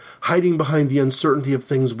happened, hiding behind the uncertainty of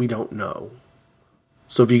things we don't know.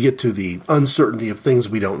 So if you get to the uncertainty of things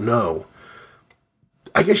we don't know,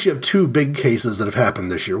 I guess you have two big cases that have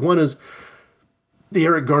happened this year. One is the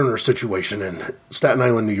Eric Garner situation in Staten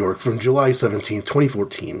Island, New York from July 17th,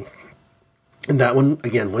 2014. And that one,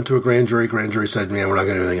 again, went to a grand jury. Grand jury said, man, we're not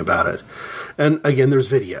going to do anything about it. And again, there's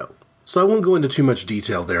video. So I won't go into too much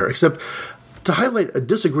detail there, except to highlight a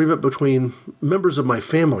disagreement between members of my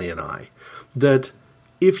family and I, that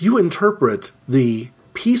if you interpret the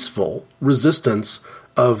peaceful resistance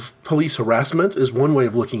of police harassment is one way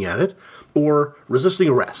of looking at it, or resisting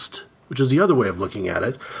arrest, which is the other way of looking at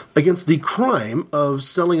it, against the crime of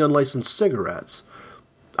selling unlicensed cigarettes,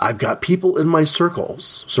 I've got people in my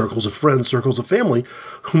circles of friends, circles of family,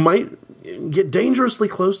 who might get dangerously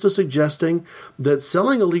close to suggesting that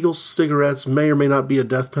selling illegal cigarettes may or may not be a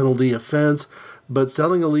death penalty offense, but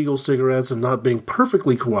selling illegal cigarettes and not being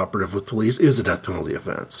perfectly cooperative with police is a death penalty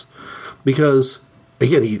offense. Because,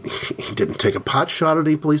 again, he didn't take a pot shot at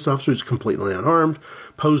any police officers, completely unarmed,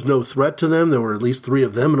 posed no threat to them. There were at least 3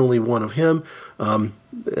 of them and only 1 of him.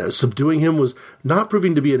 Subduing him was not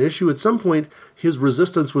proving to be an issue. At some point, his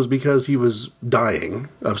resistance was because he was dying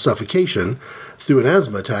of suffocation through an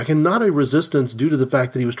asthma attack, and not a resistance due to the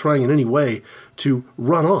fact that he was trying in any way to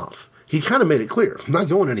run off. He kind of made it clear, I'm not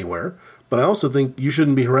going anywhere, but I also think you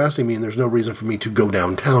shouldn't be harassing me, and there's no reason for me to go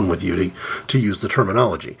downtown with you, to use the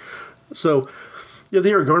terminology. So, yeah, the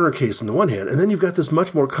Eric Garner case on the one hand, and then you've got this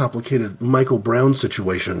much more complicated Michael Brown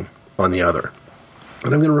situation on the other.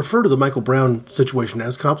 And I'm going to refer to the Michael Brown situation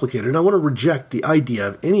as complicated, and I want to reject the idea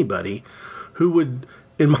of anybody who would,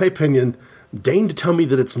 in my opinion, deign to tell me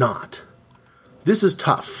that it's not. This is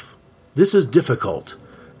tough. This is difficult.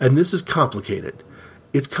 And this is complicated.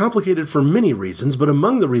 It's complicated for many reasons, but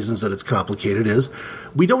among the reasons that it's complicated is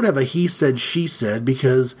we don't have a he said, she said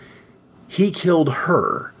because he killed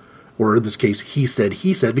her. Or in this case, he said,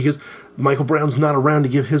 because Michael Brown's not around to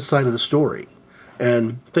give his side of the story.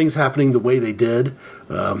 And things happening the way they did,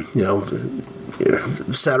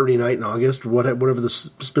 Saturday night in August, whatever the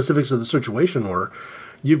specifics of the situation were,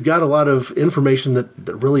 you've got a lot of information that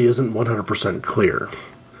really isn't 100% clear.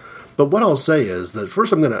 But what I'll say is that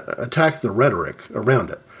first I'm going to attack the rhetoric around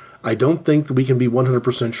it. I don't think that we can be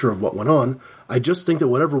 100% sure of what went on. I just think that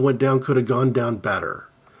whatever went down could have gone down better.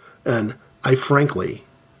 And I frankly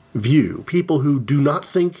view people who do not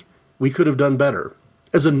think we could have done better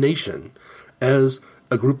as a nation, as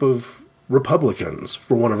a group of Republicans,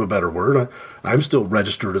 for want of a better word. I'm still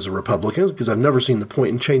registered as a Republican because I've never seen the point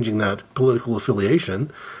in changing that political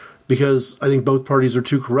affiliation, because I think both parties are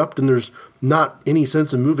too corrupt and there's not any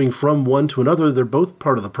sense in moving from one to another. They're both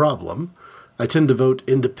part of the problem. I tend to vote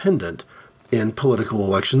independent in political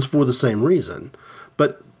elections for the same reason.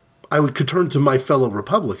 But I could turn to my fellow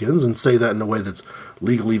Republicans and say that in a way that's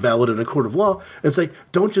legally valid in a court of law and say,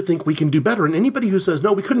 don't you think we can do better? And anybody who says,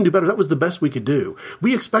 no, we couldn't do better, that was the best we could do.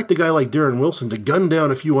 We expect a guy like Darren Wilson to gun down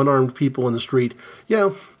a few unarmed people in the street.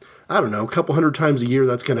 Yeah, I don't know, a couple hundred times a year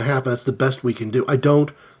that's going to happen. That's the best we can do. I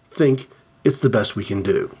don't think it's the best we can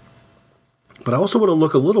do. But I also want to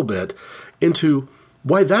look a little bit into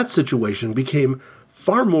why that situation became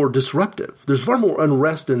far more disruptive. There's far more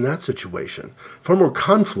unrest in that situation, far more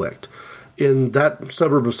conflict in that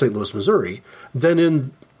suburb of St. Louis, Missouri, than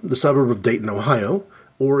in the suburb of Dayton, Ohio,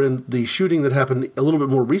 or in the shooting that happened a little bit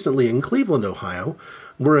more recently in Cleveland, Ohio,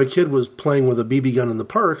 where a kid was playing with a BB gun in the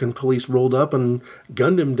park and police rolled up and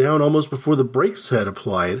gunned him down almost before the brakes had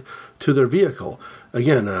applied to their vehicle.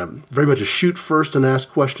 Again, very much a shoot first and ask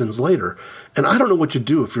questions later. And I don't know what you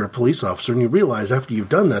do if you're a police officer and you realize after you've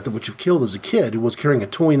done that what you've killed is a kid who was carrying a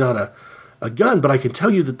toy, not a gun. But I can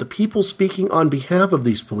tell you that the people speaking on behalf of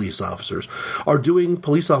these police officers are doing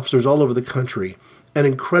police officers all over the country an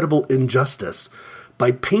incredible injustice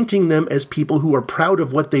by painting them as people who are proud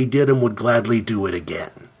of what they did and would gladly do it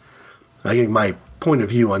again. I think my point of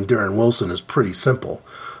view on Darren Wilson is pretty simple.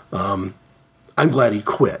 I'm glad he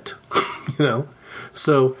quit,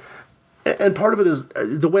 So, and part of it is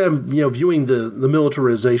the way I'm, viewing the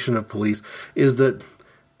militarization of police is that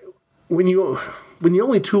when the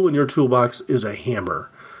only tool in your toolbox is a hammer,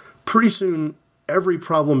 pretty soon every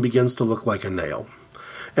problem begins to look like a nail.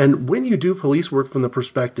 And when you do police work from the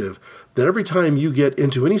perspective that every time you get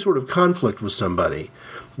into any sort of conflict with somebody,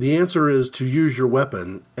 the answer is to use your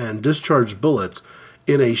weapon and discharge bullets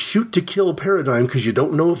in a shoot-to-kill paradigm because you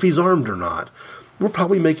don't know if he's armed or not, we're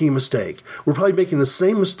probably making a mistake. We're probably making the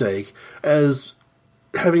same mistake as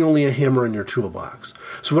having only a hammer in your toolbox.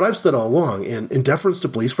 So what I've said all along, in deference to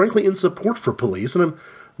police, frankly in support for police, and I'm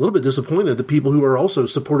a little bit disappointed that people who are also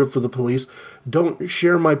supportive for the police don't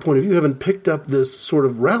share my point of view, haven't picked up this sort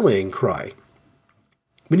of rallying cry.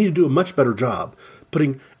 We need to do a much better job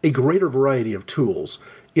putting a greater variety of tools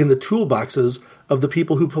in the toolboxes of the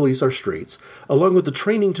people who police our streets, along with the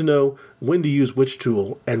training to know when to use which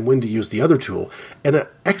tool and when to use the other tool, and an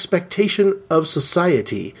expectation of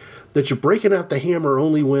society that you're breaking out the hammer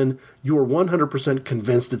only when you are 100%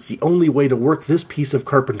 convinced it's the only way to work this piece of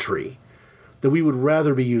carpentry, that we would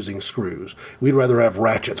rather be using screws. We'd rather have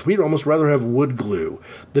ratchets. We'd almost rather have wood glue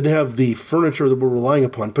than have the furniture that we're relying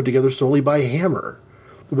upon put together solely by hammer.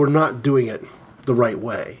 We're not doing it the right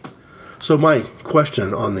way. So my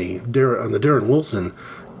question on the Darren Wilson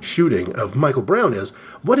shooting of Michael Brown is,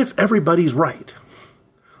 what if everybody's right?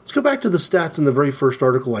 Let's go back to the stats in the very first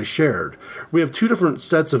article I shared. We have two different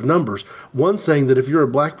sets of numbers. One saying that if you're a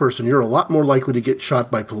black person, you're a lot more likely to get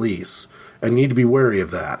shot by police, and you need to be wary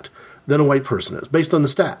of that, than a white person is, based on the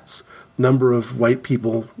stats. Number of white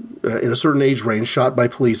people in a certain age range shot by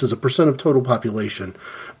police as a percent of total population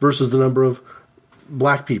versus the number of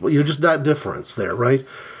black people. Just that difference there, right?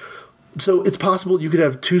 So it's possible you could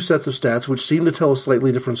have two sets of stats which seem to tell a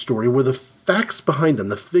slightly different story where the facts behind them,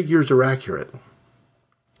 the figures, are accurate.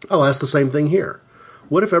 I'll ask the same thing here.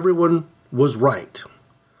 What if everyone was right?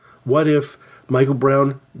 What if Michael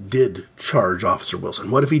Brown did charge Officer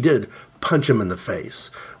Wilson? What if he did punch him in the face?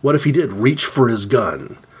 What if he did reach for his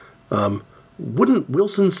gun? Wouldn't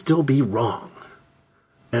Wilson still be wrong?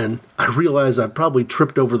 And I realize I've probably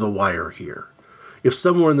tripped over the wire here. If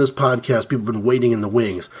somewhere in this podcast people have been waiting in the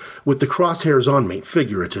wings, with the crosshairs on me,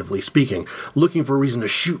 figuratively speaking, looking for a reason to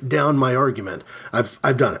shoot down my argument, I've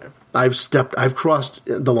done it. I've crossed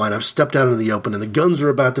the line, I've stepped out into the open, and the guns are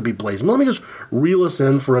about to be blazing. Let me just reel us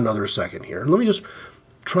in for another second here. Let me just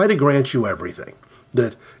try to grant you everything.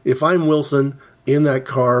 That if I'm Wilson in that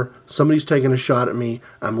car, somebody's taking a shot at me,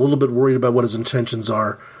 I'm a little bit worried about what his intentions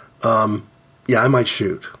are, I might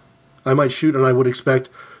shoot. I might shoot, and I would expect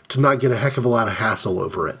to not get a heck of a lot of hassle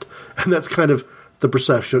over it. And that's kind of the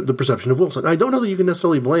perception of Wilson. I don't know that you can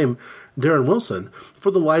necessarily blame Darren Wilson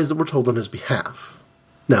for the lies that were told on his behalf.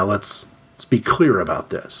 Now, let's be clear about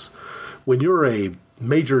this. When you're a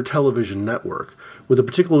major television network with a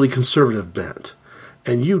particularly conservative bent,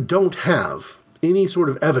 and you don't have any sort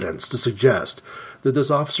of evidence to suggest that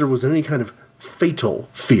this officer was in any kind of fatal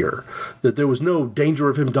fear, that there was no danger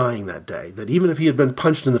of him dying that day, that even if he had been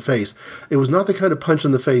punched in the face, it was not the kind of punch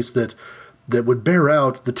in the face that would bear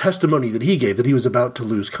out the testimony that he gave, that he was about to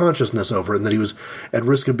lose consciousness over, and that he was at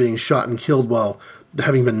risk of being shot and killed while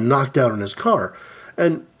having been knocked out in his car.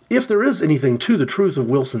 And if there is anything to the truth of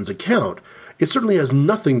Wilson's account, it certainly has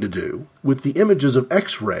nothing to do with the images of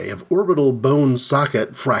X-ray of orbital bone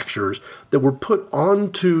socket fractures that were put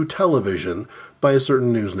onto television by a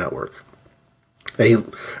certain news network.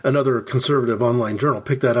 Another conservative online journal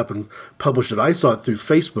picked that up and published it. I saw it through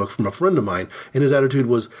Facebook from a friend of mine, and his attitude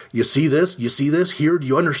was, you see this? You see this? Here, do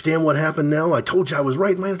you understand what happened now? I told you I was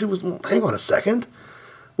right. My attitude was, hang on a second.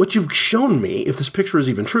 What you've shown me, if this picture is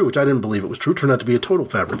even true, which I didn't believe it was true, turned out to be a total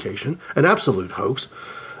fabrication, an absolute hoax.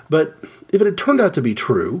 But if it had turned out to be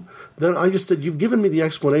true, then I just said, you've given me the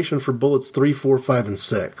explanation for bullets 3, 4, 5, and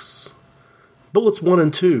 6. Bullets 1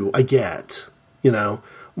 and 2, I get.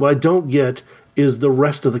 What I don't get is the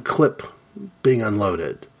rest of the clip being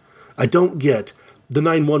unloaded. I don't get the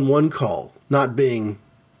 911 call not being,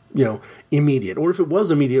 immediate. Or if it was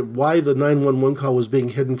immediate, why the 911 call was being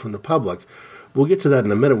hidden from the public. We'll get to that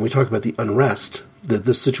in a minute when we talk about the unrest that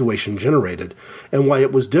this situation generated and why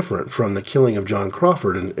it was different from the killing of John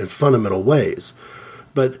Crawford in fundamental ways.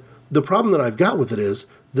 But the problem that I've got with it is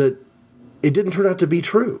that it didn't turn out to be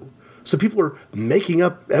true. So people are making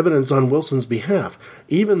up evidence on Wilson's behalf.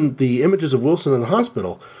 Even the images of Wilson in the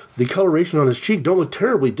hospital, the coloration on his cheek don't look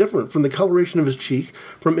terribly different from the coloration of his cheek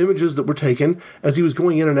from images that were taken as he was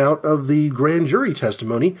going in and out of the grand jury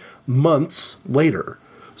testimony months later.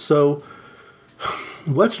 So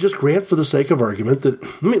let's just grant, for the sake of argument, that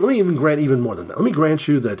let me even grant even more than that. Let me grant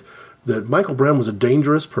you that Michael Brown was a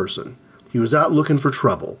dangerous person. He was out looking for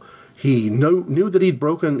trouble. He knew that he'd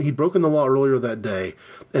broken the law earlier that day,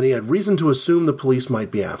 and he had reason to assume the police might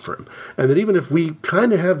be after him. And that even if we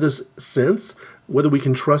kind of have this sense, whether we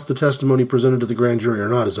can trust the testimony presented to the grand jury or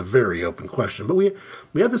not is a very open question. But we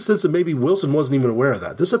have the sense that maybe Wilson wasn't even aware of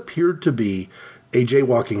that. This appeared to be a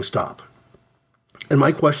jaywalking stop. And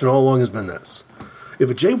my question all along has been this. If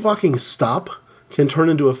a jaywalking stop can turn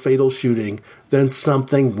into a fatal shooting, then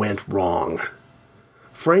something went wrong.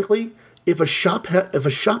 Frankly, if a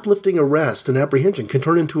shoplifting arrest and apprehension can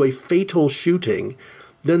turn into a fatal shooting,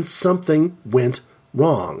 then something went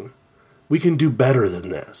wrong. We can do better than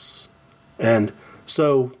this. And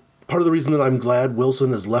so part of the reason that I'm glad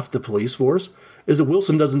Wilson has left the police force is that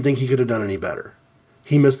Wilson doesn't think he could have done any better.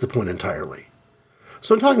 He missed the point entirely.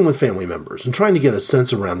 So I'm talking with family members and trying to get a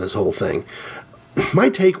sense around this whole thing. my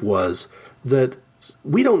take was that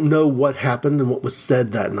we don't know what happened and what was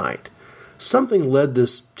said that night. Something led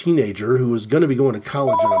this teenager who was going to be going to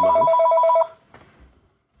college in a month.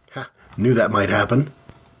 Knew that might happen.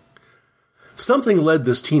 Something led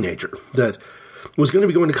this teenager that was going to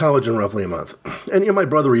be going to college in roughly a month. And my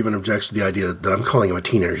brother even objects to the idea that I'm calling him a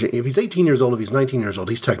teenager. If he's 18 years old, if he's 19 years old,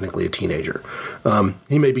 he's technically a teenager.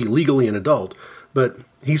 He may be legally an adult, but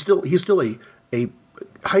he's still a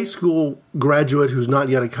high school graduate who's not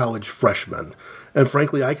yet a college freshman. And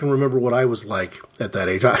frankly, I can remember what I was like at that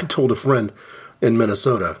age. I told a friend in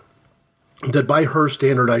Minnesota that by her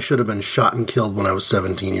standard, I should have been shot and killed when I was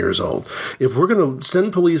 17 years old. If we're going to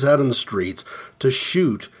send police out in the streets to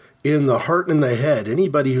shoot in the heart and the head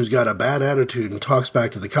anybody who's got a bad attitude and talks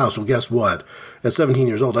back to the cops, well, guess what? At 17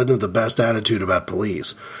 years old, I didn't have the best attitude about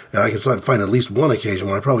police. And I can find at least one occasion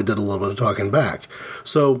where I probably did a little bit of talking back.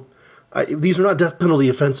 So these are not death penalty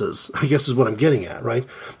offenses, I guess is what I'm getting at, right?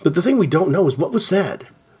 But the thing we don't know is what was said.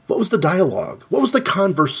 What was the dialogue? What was the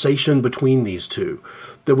conversation between these two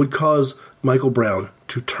that would cause Michael Brown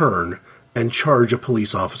to turn and charge a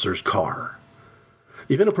police officer's car?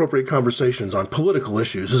 If inappropriate conversations on political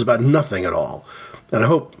issues is about nothing at all, and I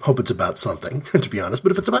hope it's about something, to be honest,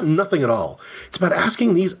 but if it's about nothing at all, it's about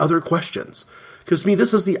asking these other questions. Because to me,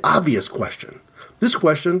 this is the obvious question. This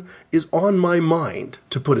question is on my mind,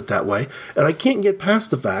 to put it that way, and I can't get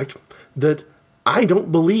past the fact that I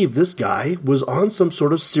don't believe this guy was on some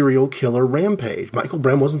sort of serial killer rampage. Michael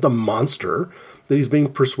Brown wasn't the monster that he's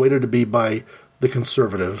being persuaded to be by the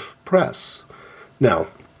conservative press. Now,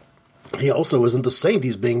 he also isn't the saint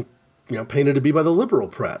he's being painted to be by the liberal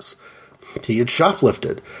press. He had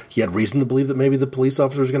shoplifted. He had reason to believe that maybe the police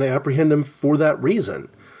officer was going to apprehend him for that reason.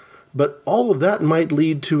 But all of that might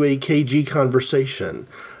lead to a cagey conversation,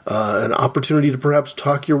 an opportunity to perhaps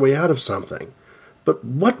talk your way out of something. But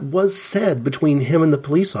what was said between him and the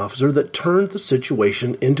police officer that turned the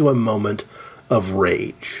situation into a moment of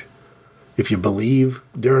rage? If you believe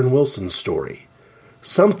Darren Wilson's story,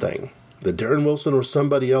 something that Darren Wilson or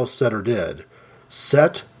somebody else said or did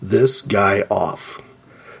set this guy off.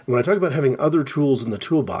 When I talk about having other tools in the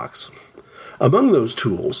toolbox, among those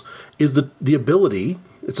tools is the ability,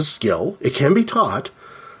 it's a skill, it can be taught,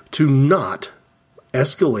 to not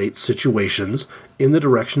escalate situations in the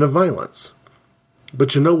direction of violence.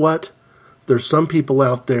 But you know what? There's some people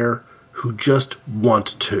out there who just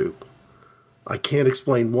want to. I can't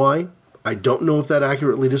explain why. I don't know if that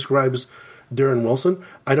accurately describes Darren Wilson.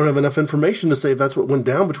 I don't have enough information to say if that's what went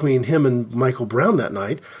down between him and Michael Brown that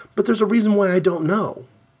night, but there's a reason why I don't know.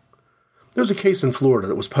 There's a case in Florida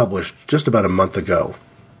that was published just about a month ago.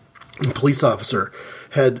 A police officer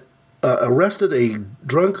had arrested a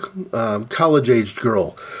drunk college-aged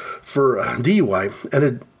girl for DUI and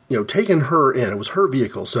had taken her in. It was her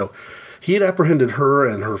vehicle, so he had apprehended her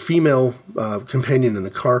and her female companion in the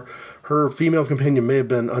car. Her female companion may have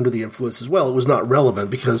been under the influence as well. It was not relevant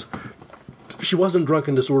because she wasn't drunk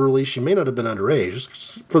and disorderly. She may not have been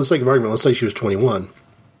underage. For the sake of argument, let's say she was 21.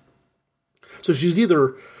 So she's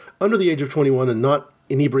either under the age of 21 and not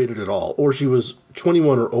inebriated at all, or she was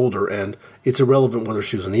 21 or older, and it's irrelevant whether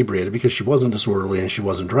she was inebriated because she wasn't disorderly and she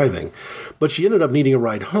wasn't driving. But she ended up needing a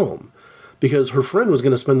ride home because her friend was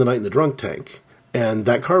going to spend the night in the drunk tank, and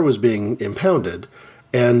that car was being impounded,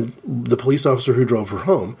 and the police officer who drove her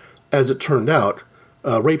home, as it turned out,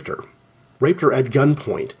 raped her at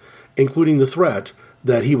gunpoint, including the threat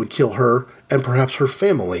that he would kill her and perhaps her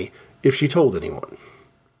family if she told anyone.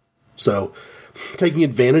 So, taking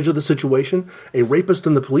advantage of the situation, a rapist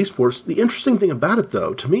in the police force. The interesting thing about it,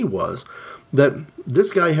 though, to me was that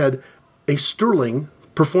this guy had a sterling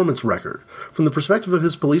performance record. From the perspective of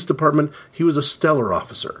his police department, he was a stellar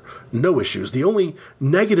officer. No issues. The only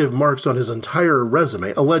negative marks on his entire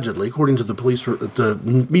resume, allegedly, according to the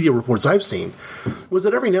media reports I've seen, was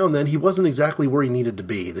that every now and then he wasn't exactly where he needed to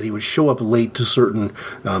be, that he would show up late to certain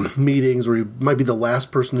meetings, or he might be the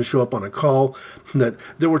last person to show up on a call, that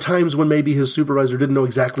there were times when maybe his supervisor didn't know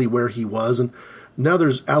exactly where he was, and now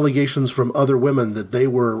there's allegations from other women that they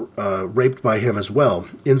were raped by him as well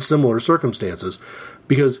in similar circumstances,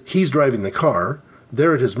 because he's driving the car,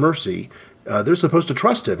 they're at his mercy, they're supposed to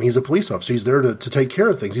trust him. He's a police officer. He's there to take care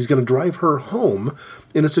of things. He's going to drive her home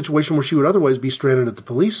in a situation where she would otherwise be stranded at the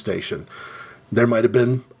police station. There might have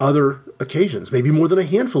been other occasions, maybe more than a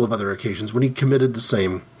handful of other occasions, when he committed the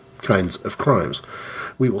same kinds of crimes.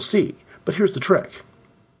 We will see. But here's the trick.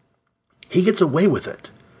 He gets away with it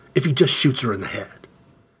if he just shoots her in the head.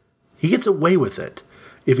 He gets away with it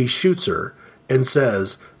if he shoots her and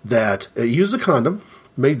says that, use a condom,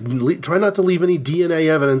 try not to leave any DNA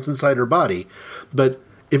evidence inside her body, but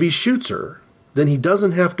if he shoots her, then he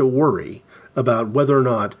doesn't have to worry about whether or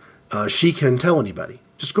not she can tell anybody.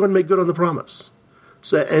 Just go ahead and make good on the promise.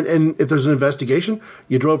 So, and if there's an investigation,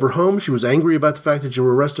 you drove her home, she was angry about the fact that you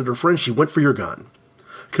arrested her friend, she went for your gun.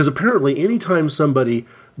 Because apparently anytime somebody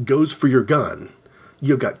goes for your gun,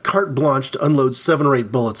 you've got carte blanche to unload 7 or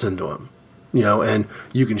 8 bullets into them. And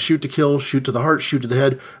you can shoot to kill, shoot to the heart, shoot to the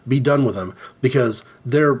head, be done with them. Because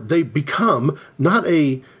they become not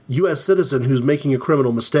a U.S. citizen who's making a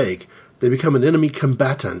criminal mistake. They become an enemy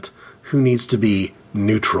combatant who needs to be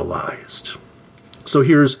neutralized. So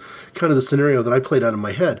here's kind of the scenario that I played out in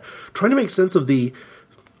my head, trying to make sense of the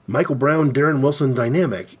Michael Brown, Darren Wilson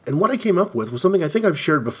dynamic. And what I came up with was something I think I've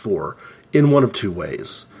shared before in one of 2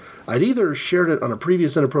 ways. I'd either shared it on a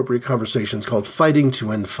previous Inappropriate Conversations called Fighting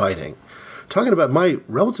to End Fighting, talking about my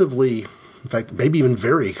relatively, in fact, maybe even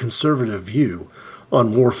very conservative view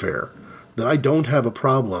on warfare, that I don't have a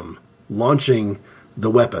problem launching the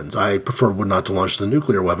weapons. I prefer not to launch the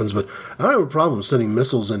nuclear weapons, but I don't have a problem sending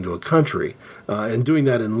missiles into a country and doing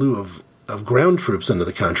that in lieu of ground troops into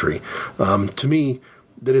the country. To me,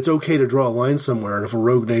 that it's okay to draw a line somewhere, and if a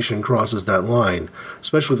rogue nation crosses that line,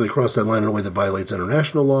 especially if they cross that line in a way that violates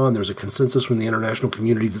international law and there's a consensus from the international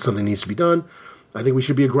community that something needs to be done, I think we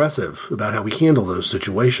should be aggressive about how we handle those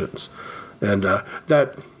situations. And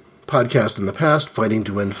that podcast in the past, Fighting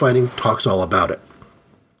to End Fighting, talks all about it.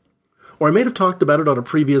 Or I may have talked about it on a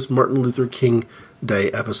previous Martin Luther King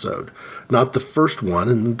Day episode. Not the first one,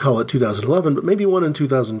 and call it 2011, but maybe one in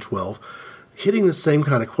 2012, hitting the same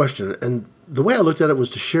kind of question. And the way I looked at it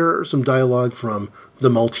was to share some dialogue from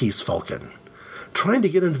The Maltese Falcon, trying to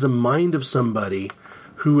get into the mind of somebody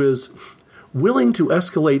who is willing to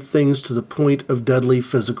escalate things to the point of deadly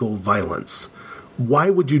physical violence. Why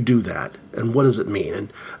would you do that, and what does it mean?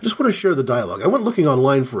 And I just want to share the dialogue. I went looking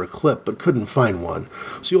online for a clip, but couldn't find one,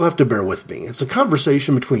 so you'll have to bear with me. It's a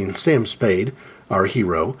conversation between Sam Spade, our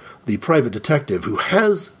hero, the private detective who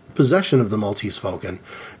has possession of the Maltese Falcon,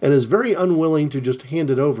 and is very unwilling to just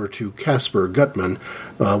hand it over to Casper Gutman,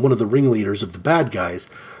 one of the ringleaders of the bad guys,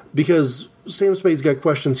 because Sam Spade's got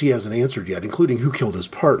questions he hasn't answered yet, including who killed his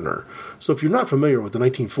partner. So if you're not familiar with the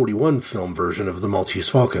 1941 film version of The Maltese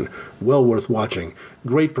Falcon, well worth watching.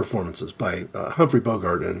 Great performances by Humphrey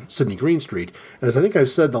Bogart and Sidney Greenstreet. And as I think I've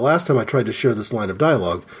said the last time I tried to share this line of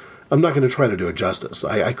dialogue, I'm not going to try to do it justice.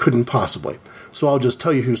 I couldn't possibly. So I'll just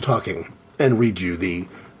tell you who's talking and read you the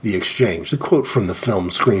exchange, the quote from the film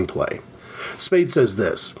screenplay. Spade says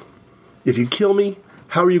this: "If you kill me,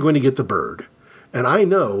 how are you going to get the bird? And I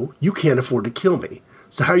know you can't afford to kill me,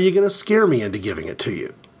 so how are you going to scare me into giving it to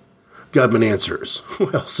you?" Gutman answers,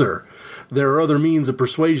 "Well, sir, there are other means of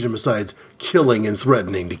persuasion besides killing and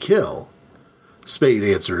threatening to kill." Spade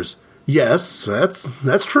answers, "Yes,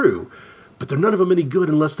 that's true, but they're none of them any good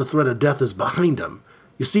unless the threat of death is behind them.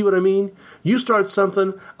 You see what I mean? You start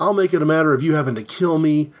something, I'll make it a matter of you having to kill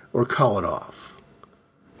me or call it off."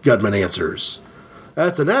 Gutman answers,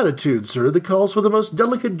 "That's an attitude, sir, that calls for the most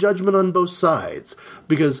delicate judgment on both sides.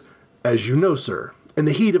 Because, as you know, sir, in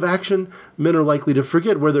the heat of action, men are likely to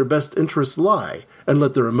forget where their best interests lie and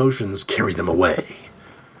let their emotions carry them away."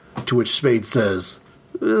 To which Spade says,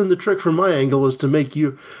 "And the trick from my angle is to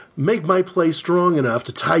make my play strong enough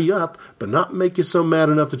to tie you up, but not make you so mad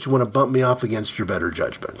enough that you want to bump me off against your better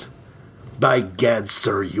judgment. By gad,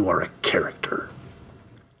 sir, you are a character."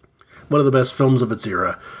 One of the best films of its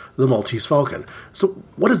era, The Maltese Falcon. So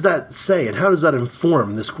what does that say, and how does that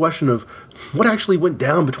inform this question of what actually went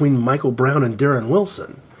down between Michael Brown and Darren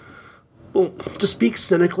Wilson? Well, to speak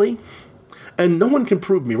cynically, and no one can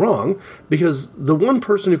prove me wrong, because the one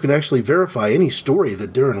person who can actually verify any story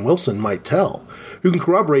that Darren Wilson might tell, who can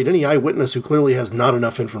corroborate any eyewitness who clearly has not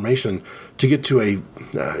enough information to get to a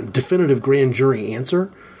definitive grand jury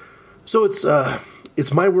answer. So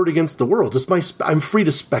it's my word against the world. I'm free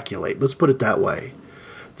to speculate. Let's put it that way.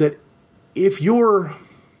 That if you're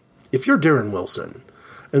Darren Wilson,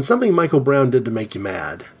 and something Michael Brown did to make you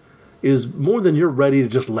mad is more than you're ready to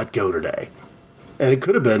just let go today. And it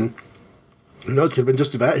could have been, it could have been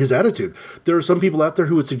just about his attitude. There are some people out there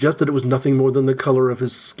who would suggest that it was nothing more than the color of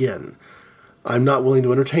his skin. I'm not willing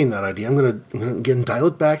to entertain that idea. I'm going to again dial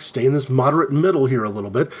it back, stay in this moderate middle here a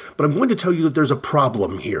little bit, but I'm going to tell you that there's a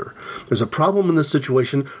problem here. There's a problem in this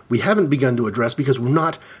situation we haven't begun to address because we're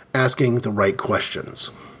not asking the right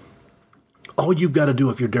questions. All you've got to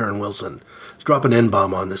do if you're Darren Wilson is drop an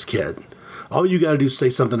N-bomb on this kid. All you got to do is say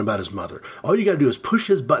something about his mother. All you got to do is push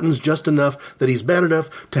his buttons just enough that he's mad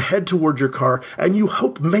enough to head towards your car, and you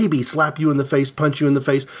hope maybe slap you in the face, punch you in the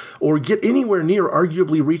face, or get anywhere near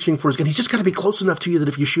arguably reaching for his gun. He's just got to be close enough to you that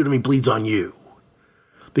if you shoot him, he bleeds on you.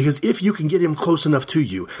 Because if you can get him close enough to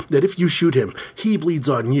you that if you shoot him, he bleeds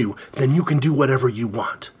on you, then you can do whatever you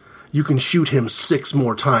want. You can shoot him 6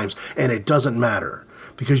 more times, and it doesn't matter,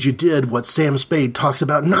 because you did what Sam Spade talks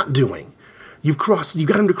about not doing. You got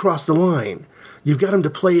him to cross the line. You've got him to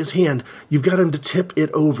play his hand. You've got him to tip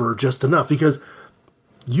it over just enough, because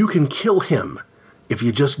you can kill him if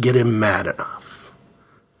you just get him mad enough.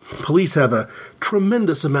 Police have a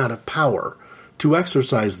tremendous amount of power to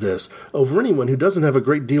exercise this over anyone who doesn't have a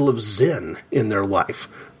great deal of zen in their life,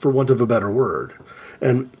 for want of a better word.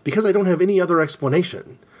 And because I don't have any other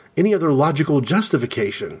explanation, any other logical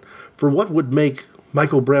justification for what would make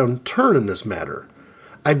Michael Brown turn in this matter,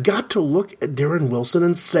 I've got to look at Darren Wilson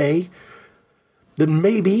and say that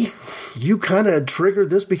maybe you kind of triggered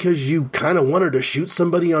this because you kind of wanted to shoot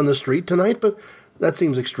somebody on the street tonight, but that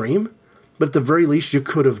seems extreme. But at the very least, you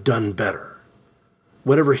could have done better.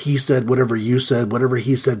 Whatever he said, whatever you said, whatever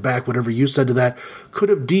he said back, whatever you said to that, could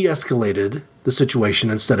have de-escalated the situation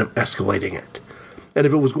instead of escalating it. And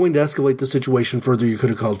if it was going to escalate the situation further, you could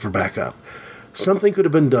have called for backup. Something could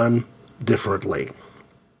have been done differently.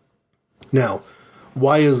 Now,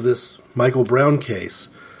 why is this Michael Brown case,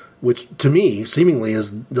 which to me seemingly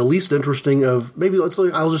is the least interesting of,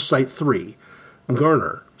 I'll just cite 3.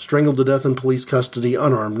 Garner, strangled to death in police custody,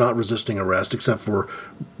 unarmed, not resisting arrest, except for,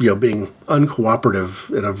 being uncooperative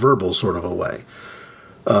in a verbal sort of a way.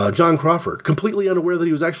 John Crawford, completely unaware that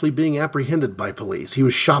he was actually being apprehended by police. He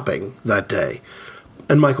was shopping that day.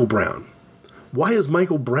 And Michael Brown. Why is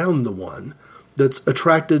Michael Brown the one that's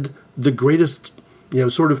attracted the greatest,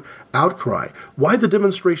 sort of outcry? Why the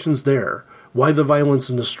demonstrations there? Why the violence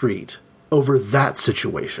in the street over that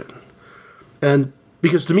situation? And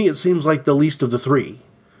because to me it seems like the least of the 3.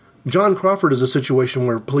 John Crawford is a situation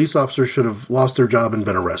where police officers should have lost their job and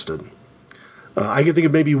been arrested. I can think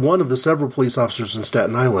of maybe one of the several police officers in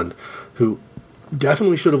Staten Island who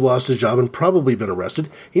definitely should have lost his job and probably been arrested.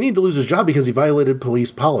 He needed to lose his job because he violated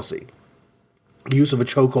police policy. Use of a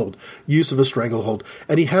chokehold, use of a stranglehold,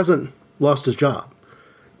 and he hasn't lost his job.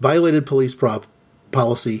 Violated police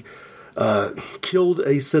policy, killed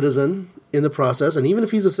a citizen in the process, and even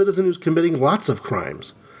if he's a citizen who's committing lots of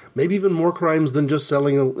crimes, maybe even more crimes than just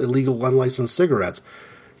selling illegal unlicensed cigarettes,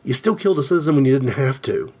 you still killed a citizen when you didn't have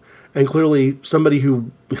to. And clearly somebody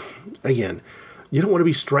who, again, you don't want to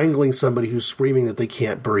be strangling somebody who's screaming that they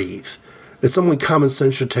can't breathe. It's someone common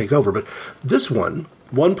sense should take over. But this one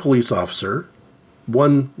police officer,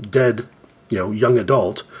 one dead, young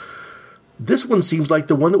adult, this one seems like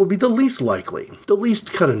the one that would be the least likely, the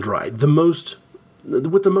least cut and dried,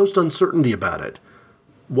 with the most uncertainty about it.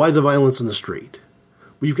 Why the violence in the street?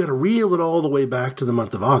 We've got to reel it all the way back to the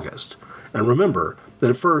month of August. And remember that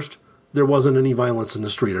at first, there wasn't any violence in the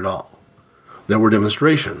street at all. There were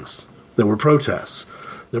demonstrations. There were protests.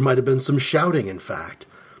 There might have been some shouting, in fact.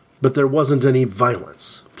 But there wasn't any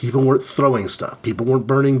violence. People weren't throwing stuff. People weren't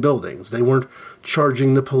burning buildings. They weren't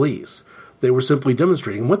charging the police. They were simply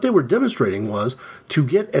demonstrating. And what they were demonstrating was to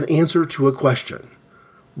get an answer to a question.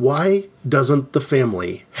 Why doesn't the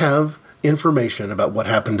family have information about what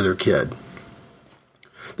happened to their kid?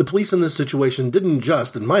 The police in this situation didn't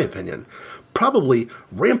just, in my opinion, probably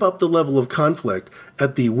ramp up the level of conflict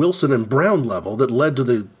at the Wilson and Brown level that led to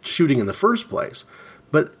the shooting in the first place.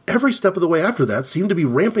 But every step of the way after that seemed to be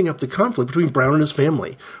ramping up the conflict between Brown and his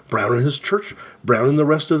family, Brown and his church, Brown and the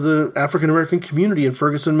rest of the African-American community in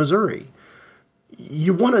Ferguson, Missouri.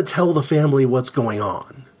 You want to tell the family what's going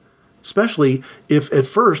on, especially if at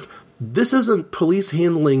first this isn't police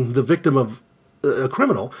handling the victim of a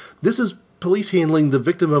criminal. This is police handling the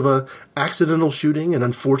victim of a accidental shooting, an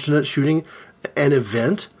unfortunate shooting, an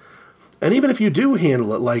event. And even if you do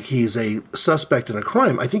handle it like he's a suspect in a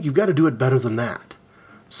crime, I think you've got to do it better than that.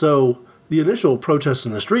 So the initial protests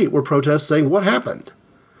in the street were protests saying, what happened?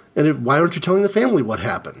 And why aren't you telling the family what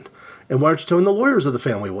happened? And why aren't you telling the lawyers of the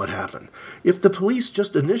family what happened? If the police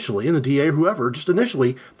just initially, and the DA or whoever, just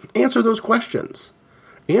initially answer those questions.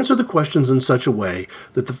 Answer the questions in such a way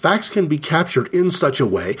that the facts can be captured in such a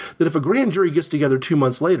way that if a grand jury gets together 2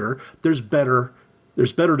 months later, there's better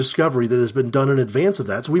discovery that has been done in advance of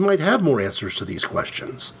that. So we might have more answers to these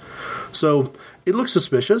questions. So it looks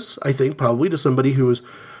suspicious, I think, probably to somebody who has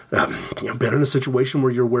been in a situation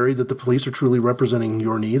where you're worried that the police are truly representing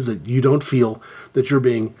your needs, that you don't feel that you're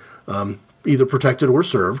being either protected or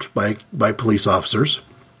served by police officers.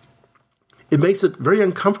 It makes it very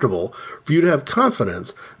uncomfortable for you to have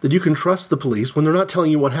confidence that you can trust the police when they're not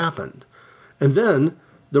telling you what happened. And then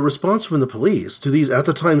the response from the police to these at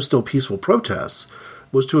the time still peaceful protests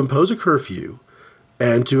was to impose a curfew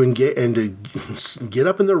and to get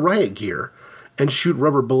up in their riot gear and shoot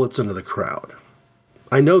rubber bullets into the crowd.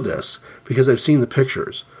 I know this because I've seen the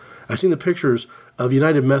pictures. I've seen the pictures of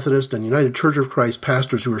United Methodist and United Church of Christ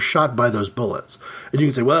pastors who were shot by those bullets. And you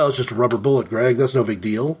can say, well, it's just a rubber bullet, Greg. That's no big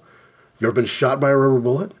deal. You ever been shot by a rubber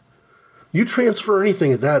bullet? You transfer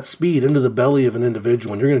anything at that speed into the belly of an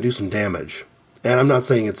individual, and you're going to do some damage. And I'm not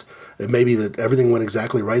saying it may be that everything went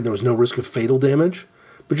exactly right and there was no risk of fatal damage,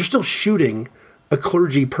 but you're still shooting a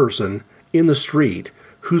clergy person in the street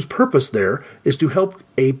whose purpose there is to help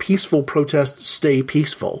a peaceful protest stay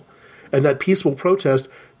peaceful. And that peaceful protest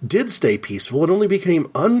did stay peaceful. It only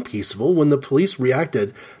became unpeaceful when the police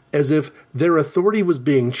reacted as if their authority was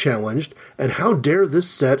being challenged, and how dare this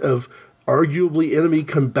set of arguably enemy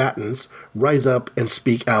combatants rise up and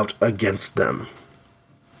speak out against them.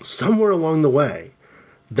 Somewhere along the way,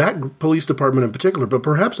 that police department in particular, but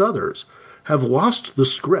perhaps others, have lost the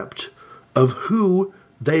script of who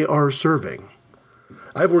they are serving.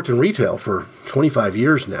 I've worked in retail for 25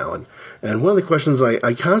 years now, and one of the questions that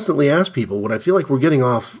I constantly ask people when I feel like we're getting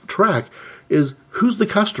off track is, who's the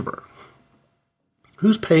customer?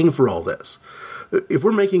 Who's paying for all this? If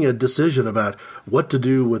we're making a decision about what to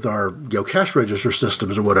do with our cash register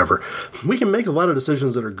systems or whatever, we can make a lot of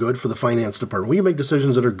decisions that are good for the finance department. We can make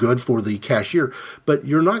decisions that are good for the cashier, but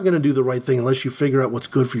you're not going to do the right thing unless you figure out what's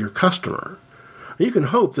good for your customer. You can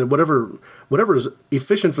hope that whatever is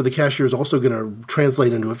efficient for the cashier is also going to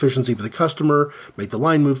translate into efficiency for the customer, make the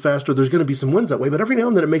line move faster. There's going to be some wins that way, but every now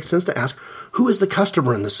and then it makes sense to ask, who is the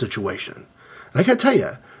customer in this situation? And I got to tell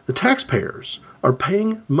you, the taxpayers are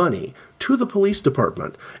paying money to the police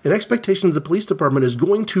department in expectation that the police department is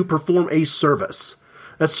going to perform a service.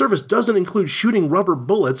 That service doesn't include shooting rubber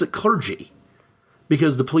bullets at clergy,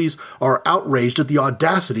 because the police are outraged at the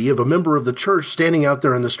audacity of a member of the church standing out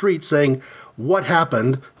there in the street saying, "What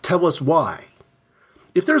happened? Tell us why."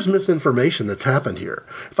 If there's misinformation that's happened here,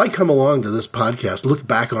 if I come along to this podcast, look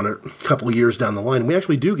back on it a couple of years down the line, and we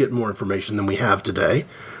actually do get more information than we have today,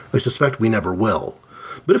 I suspect we never will.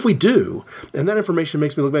 But if we do, and that information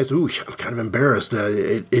makes me look back and say, ooh, I'm kind of embarrassed.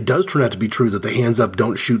 It does turn out to be true that the hands up,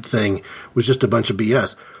 don't shoot thing was just a bunch of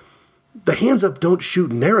BS. The hands up, don't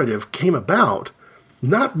shoot narrative came about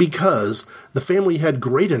not because the family had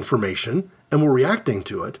great information and were reacting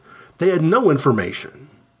to it. They had no information.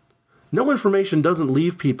 No information doesn't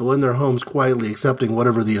leave people in their homes quietly accepting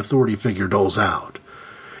whatever the authority figure doles out.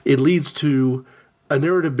 It leads to a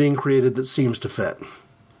narrative being created that seems to fit.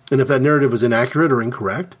 And if that narrative was inaccurate or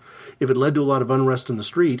incorrect, if it led to a lot of unrest in the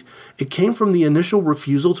street, it came from the initial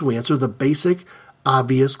refusal to answer the basic,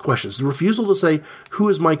 obvious questions. The refusal to say, who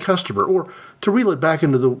is my customer? Or to reel it back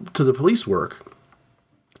into the police work,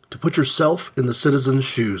 to put yourself in the citizen's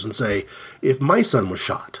shoes and say, if my son was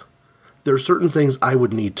shot, there are certain things I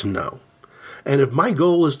would need to know. And if my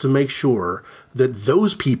goal is to make sure that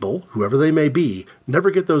those people, whoever they may be,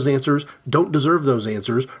 never get those answers, don't deserve those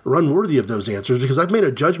answers, or unworthy of those answers, because I've made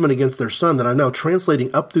a judgment against their son that I'm now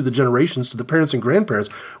translating up through the generations to the parents and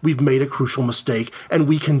grandparents, we've made a crucial mistake, and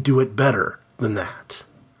we can do it better than that.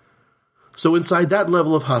 So inside that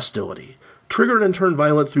level of hostility, triggered and turned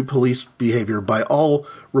violent through police behavior by all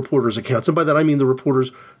reporters' accounts, and by that I mean the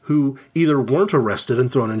reporters who either weren't arrested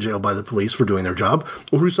and thrown in jail by the police for doing their job,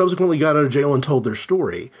 or who subsequently got out of jail and told their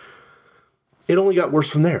story. It only got worse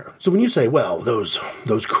from there. So when you say, well, those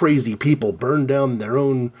crazy people burned down their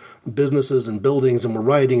own businesses and buildings and were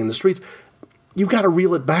rioting in the streets, you've got to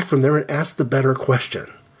reel it back from there and ask the better question.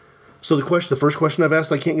 So the first question I've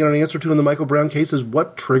asked I can't get an answer to in the Michael Brown case is,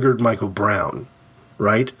 what triggered Michael Brown?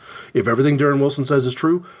 Right? If everything Darren Wilson says is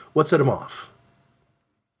true, what set him off?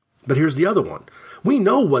 But here's the other one. We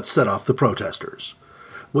know what set off the protesters.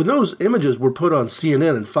 When those images were put on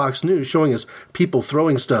CNN and Fox News showing us people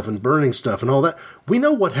throwing stuff and burning stuff and all that, we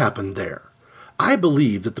know what happened there. I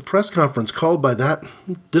believe that the press conference called by that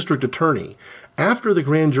district attorney after the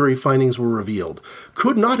grand jury findings were revealed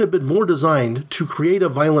could not have been more designed to create a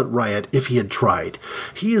violent riot if he had tried.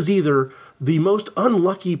 He is either the most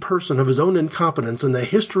unlucky person of his own incompetence in the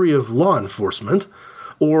history of law enforcement,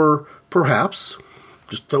 or perhaps,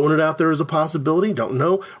 just throwing it out there as a possibility, don't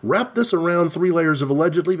know, wrap this around 3 layers of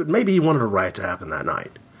allegedly, but maybe he wanted a riot to happen that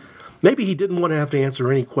night. Maybe he didn't want to have to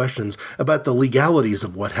answer any questions about the legalities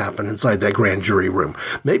of what happened inside that grand jury room.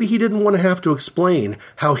 Maybe he didn't want to have to explain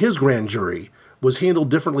how his grand jury was handled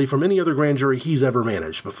differently from any other grand jury he's ever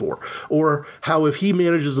managed before. Or how, if he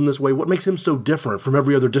manages them this way, what makes him so different from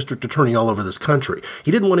every other district attorney all over this country. He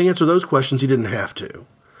didn't want to answer those questions. He didn't have to.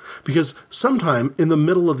 Because sometime in the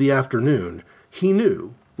middle of the afternoon, he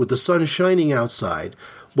knew, with the sun shining outside,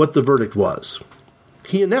 what the verdict was.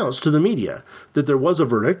 He announced to the media that there was a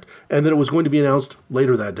verdict and that it was going to be announced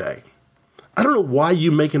later that day. I don't know why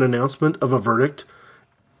you make an announcement of a verdict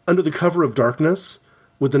under the cover of darkness,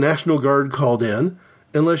 with the National Guard called in,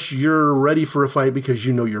 unless you're ready for a fight because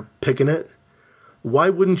you know you're picking it. Why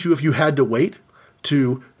wouldn't you, if you had to wait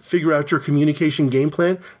to figure out your communication game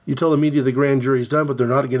plan? You tell the media the grand jury's done, but they're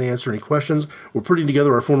not going to answer any questions. We're putting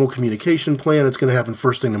together our formal communication plan. It's going to happen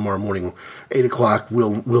first thing tomorrow morning, 8 o'clock.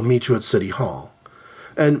 We'll meet you at City Hall.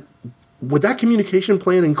 And would that communication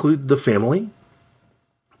plan include the family?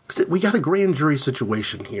 We got a grand jury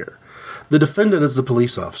situation here. The defendant is the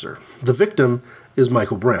police officer. The victim is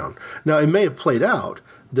Michael Brown. Now, it may have played out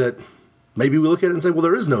that maybe we look at it and say, well,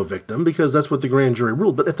 there is no victim because that's what the grand jury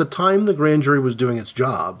ruled. But at the time the grand jury was doing its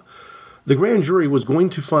job, the grand jury was going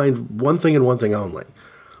to find one thing and one thing only.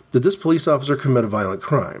 Did this police officer commit a violent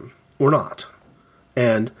crime or not?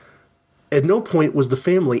 And at no point was the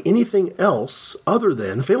family anything else other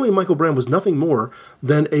than, the family of Michael Brown was nothing more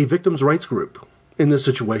than a victims' rights group in this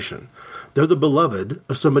situation. They're the beloved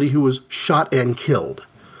of somebody who was shot and killed.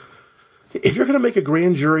 If you're going to make a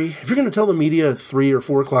grand jury, if you're going to tell the media at 3 or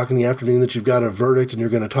 4 o'clock in the afternoon that you've got a verdict and you're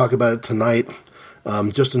going to talk about it tonight,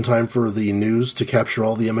 just in time for the news to capture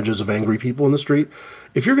all the images of angry people in the street,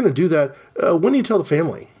 if you're going to do that, when do you tell the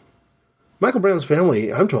family? Michael Brown's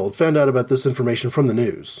family, I'm told, found out about this information from the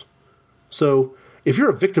news. So if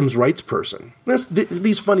you're a victims' rights person,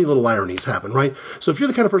 these funny little ironies happen, right? So if you're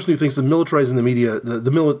the kind of person who thinks that militarizing the media,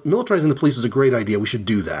 militarizing the police is a great idea, we should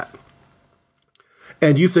do that.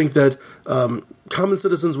 And you think that common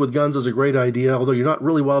citizens with guns is a great idea, although you're not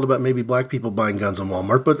really wild about maybe black people buying guns in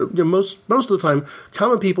Walmart. But most of the time,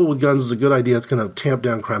 common people with guns is a good idea. It's going to tamp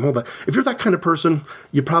down crime, all that. If you're that kind of person,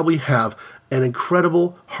 you probably have an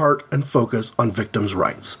incredible heart and focus on victims'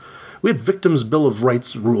 rights. We had Victims' Bill of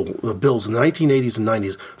Rights bills in the 1980s and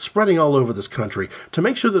 90s spreading all over this country to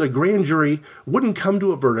make sure that a grand jury wouldn't come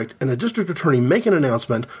to a verdict and a district attorney make an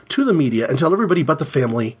announcement to the media and tell everybody but the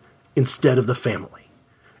family instead of the family.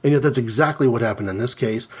 And yet that's exactly what happened in this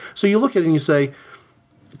case. So you look at it and you say,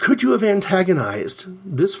 could you have antagonized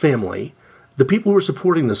this family, the people who are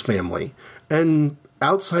supporting this family, and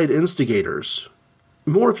outside instigators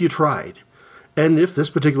more if you tried? And if this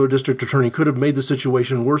particular district attorney could have made the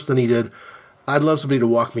situation worse than he did, I'd love somebody to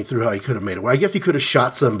walk me through how he could have made it. I guess he could have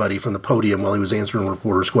shot somebody from the podium while he was answering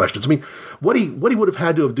reporters' questions. I mean, what he would have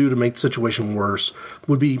had to have do to make the situation worse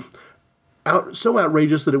would be so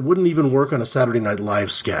outrageous that it wouldn't even work on a Saturday Night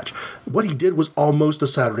Live sketch. What he did was almost a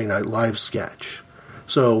Saturday Night Live sketch.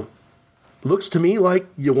 So, looks to me like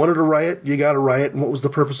you wanted a riot, you got a riot, and what was the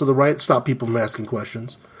purpose of the riot? Stop people from asking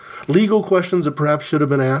questions. Legal questions that perhaps should have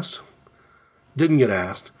been asked didn't get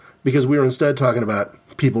asked because we were instead talking about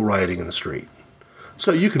people rioting in the street.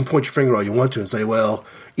 So you can point your finger all you want to and say, well,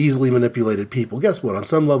 easily manipulated people. Guess what? On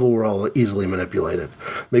some level, we're all easily manipulated.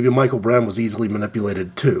 Maybe Michael Brown was easily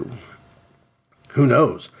manipulated too. Who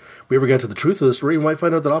knows? If we ever got to the truth of the story, we might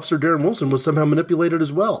find out that Officer Darren Wilson was somehow manipulated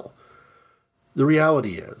as well. The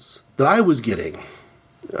reality is that I was getting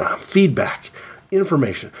feedback,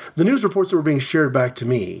 information. The news reports that were being shared back to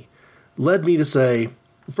me led me to say,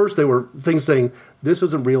 first they were things saying, this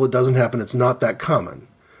isn't real, it doesn't happen, it's not that common.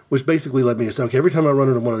 Which basically led me to say, okay, every time I run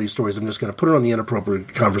into one of these stories, I'm just going to put it on the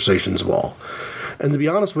inappropriate conversations wall. And to be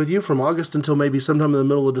honest with you, from August until maybe sometime in the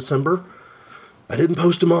middle of December, I didn't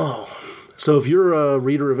post them all. So if you're a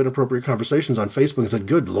reader of Inappropriate Conversations on Facebook and said,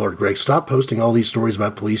 good Lord, Greg, stop posting all these stories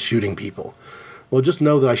about police shooting people. Well, just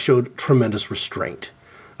know that I showed tremendous restraint.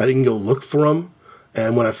 I didn't go look for them,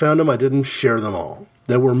 and when I found them, I didn't share them all.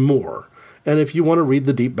 There were more. And if you want to read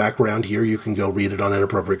the deep background here, you can go read it on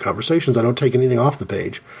Inappropriate Conversations. I don't take anything off the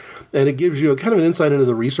page. And it gives you a kind of an insight into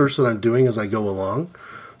the research that I'm doing as I go along.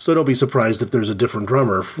 So don't be surprised if there's a different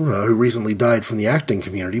drummer who recently died from the acting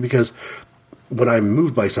community, because when I'm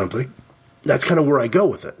moved by something, that's kind of where I go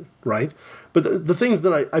with it, right? But the things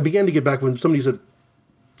that I began to get back when somebody said,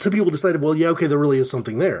 some people decided, well, yeah, okay, there really is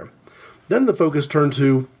something there. Then the focus turned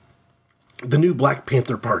to the new Black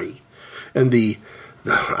Panther Party. And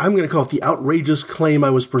I'm going to call it the outrageous claim I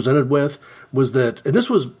was presented with was that, and this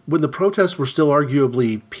was when the protests were still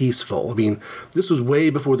arguably peaceful. I mean, this was way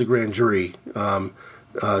before the grand jury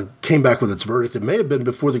came back with its verdict. It may have been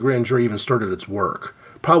before the grand jury even started its work.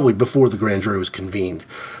 Probably before the grand jury was convened.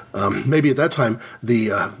 Maybe at that time,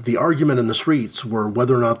 the argument in the streets were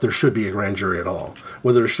whether or not there should be a grand jury at all,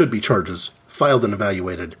 whether there should be charges filed and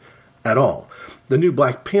evaluated at all. The new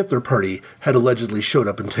Black Panther Party had allegedly showed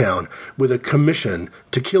up in town with a commission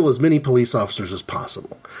to kill as many police officers as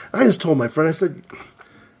possible. I just told my friend, I said,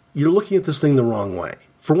 you're looking at this thing the wrong way.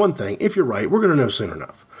 For one thing, if you're right, we're going to know soon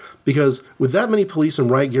enough. Because with that many police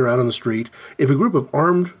and riot gear out on the street, if a group of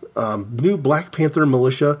armed new Black Panther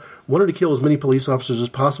militia wanted to kill as many police officers as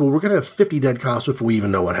possible, we're going to have 50 dead cops before we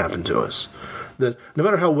even know what happened to us. that no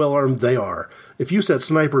matter how well armed they are, if you set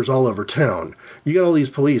snipers all over town, you got all these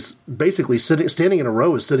police basically standing in a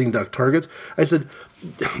row as sitting duck targets. I said,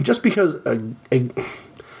 just because an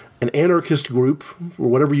anarchist group, or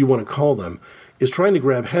whatever you want to call them, is trying to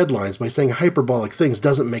grab headlines by saying hyperbolic things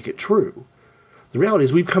doesn't make it true. The reality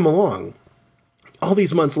is we've come along all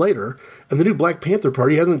these months later, and the new Black Panther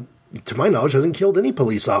Party hasn't, to my knowledge, hasn't killed any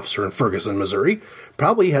police officer in Ferguson, Missouri.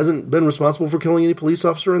 Probably hasn't been responsible for killing any police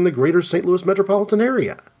officer in the greater St. Louis metropolitan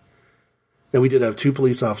area. Now, we did have 2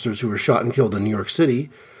 police officers who were shot and killed in New York City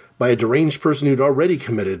by a deranged person who'd already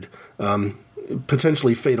committed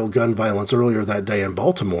potentially fatal gun violence earlier that day in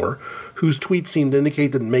Baltimore, whose tweets seemed to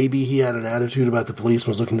indicate that maybe he had an attitude about the police and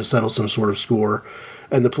was looking to settle some sort of score,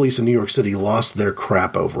 and the police in New York City lost their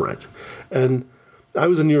crap over it. And I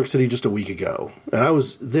was in New York City just a week ago, and I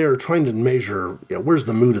was there trying to measure, where's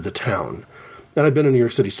the mood of the town. And I've been in New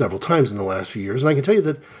York City several times in the last few years, and I can tell you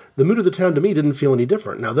that the mood of the town to me didn't feel any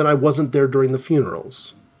different. Now, then I wasn't there during the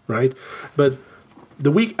funerals, right? But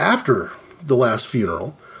the week after the last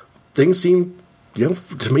funeral, things seemed,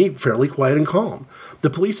 to me, fairly quiet and calm. The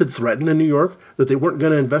police had threatened in New York that they weren't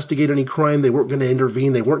going to investigate any crime, they weren't going to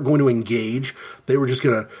intervene, they weren't going to engage. They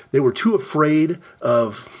were too afraid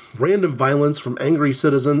of random violence from angry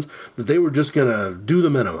citizens that they were just going to do the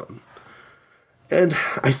minimum. And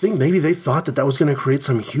I think maybe they thought that was going to create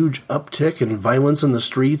some huge uptick in violence in the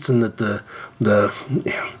streets, and that the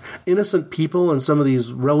innocent people in some of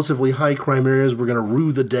these relatively high crime areas were going to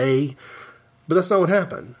rue the day. But that's not what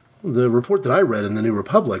happened. The report that I read in the New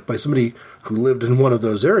Republic by somebody who lived in one of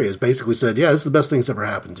those areas basically said, yeah, this is the best thing that's ever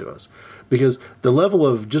happened to us. Because the level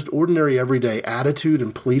of just ordinary everyday attitude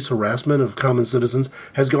and police harassment of common citizens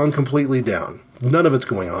has gone completely down. None of it's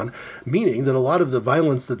going on, meaning that a lot of the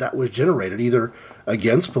violence that was generated, either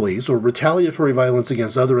against police or retaliatory violence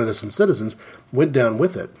against other innocent citizens, went down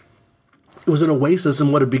with it. It was an oasis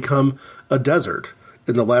in what had become a desert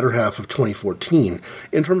in the latter half of 2014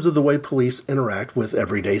 in terms of the way police interact with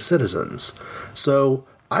everyday citizens. So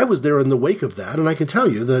I was there in the wake of that, and I can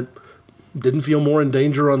tell you that didn't feel more in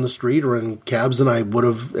danger on the street or in cabs than I would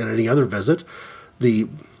have at any other visit. The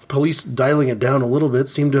police dialing it down a little bit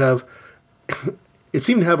seemed to have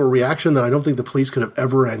a reaction that I don't think the police could have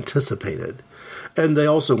ever anticipated. And they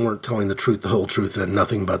also weren't telling the truth, the whole truth, and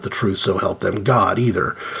nothing but the truth, so help them God,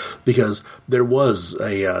 either. Because there was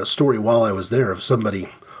a story while I was there of somebody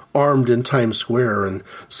armed in Times Square and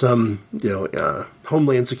some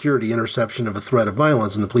Homeland Security interception of a threat of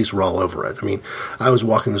violence, and the police were all over it. I mean, I was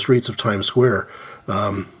walking the streets of Times Square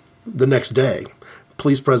the next day.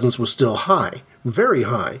 Police presence was still high, very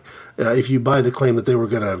high, if you buy the claim that they were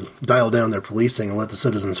going to dial down their policing and let the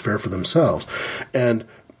citizens fare for themselves. And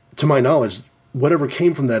to my knowledge, whatever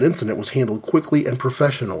came from that incident was handled quickly and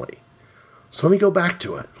professionally. So let me go back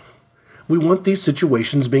to it. We want these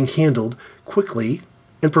situations being handled quickly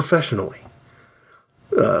and professionally.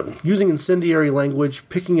 Using incendiary language,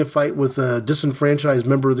 picking a fight with a disenfranchised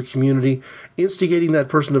member of the community, instigating that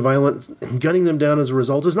person to violence, and gunning them down as a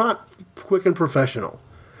result is not quick and professional.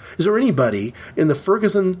 Is there anybody in the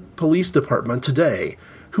Ferguson Police Department today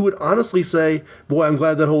who would honestly say, boy, I'm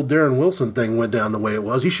glad that whole Darren Wilson thing went down the way it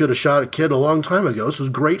was. He should have shot a kid a long time ago. This was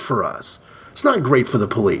great for us. It's not great for the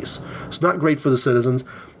police. It's not great for the citizens.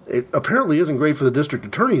 It apparently isn't great for the district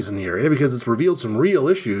attorneys in the area because it's revealed some real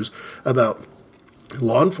issues about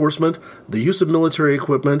law enforcement, the use of military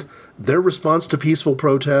equipment, their response to peaceful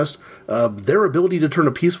protest, their ability to turn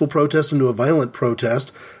a peaceful protest into a violent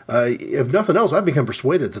protest. If nothing else, I've become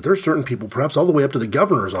persuaded that there's certain people, perhaps all the way up to the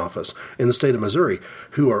governor's office in the state of Missouri,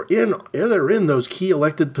 who are in those key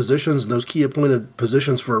elected positions and those key appointed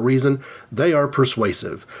positions for a reason. They are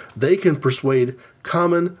persuasive. They can persuade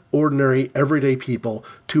common, ordinary, everyday people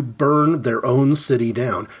to burn their own city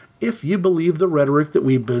down, if you believe the rhetoric that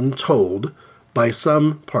we've been told by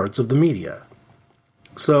some parts of the media.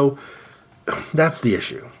 So that's the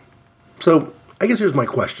issue. So I guess here's my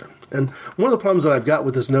question. And one of the problems that I've got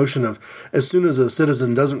with this notion of as soon as a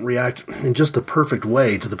citizen doesn't react in just the perfect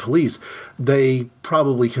way to the police, they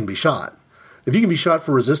probably can be shot. If you can be shot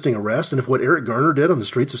for resisting arrest, and if what Eric Garner did on the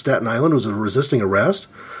streets of Staten Island was a resisting arrest,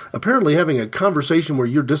 apparently having a conversation where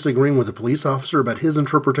you're disagreeing with a police officer about his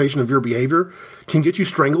interpretation of your behavior can get you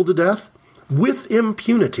strangled to death with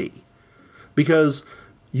impunity. Because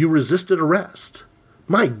you resisted arrest.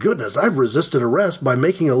 My goodness, I've resisted arrest by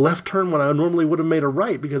making a left turn when I normally would have made a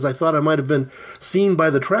right because I thought I might have been seen by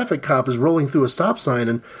the traffic cop as rolling through a stop sign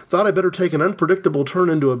and thought I better take an unpredictable turn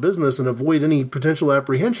into a business and avoid any potential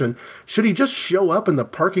apprehension. Should he just show up in the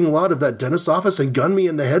parking lot of that dentist's office and gun me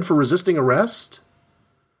in the head for resisting arrest?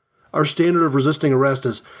 Our standard of resisting arrest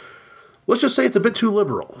is let's just say it's a bit too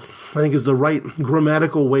liberal, I think is the right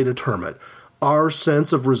grammatical way to term it. Our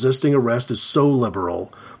sense of resisting arrest is so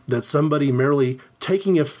liberal that somebody merely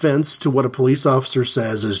taking offense to what a police officer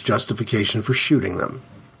says is justification for shooting them.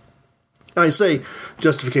 And I say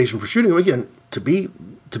justification for shooting them, again, to be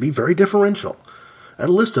very differential. A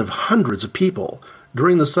list of hundreds of people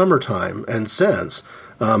during the summertime and since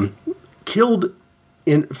killed,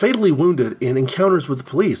 fatally wounded in encounters with the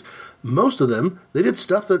police. Most of them, they did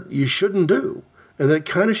stuff that you shouldn't do. And that it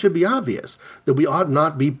kind of should be obvious that we ought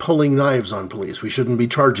not be pulling knives on police. We shouldn't be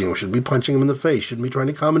charging them. We shouldn't be punching them in the face. Shouldn't be trying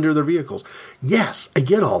to commandeer their vehicles. Yes, I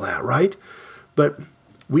get all that, right? But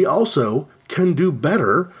we also can do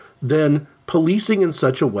better than policing in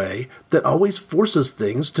such a way that always forces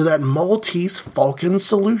things to that Maltese Falcon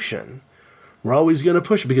solution. We're always going to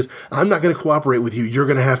push it because I'm not going to cooperate with you. You're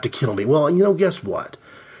going to have to kill me. Well, guess what?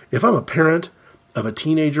 If I'm a parent of a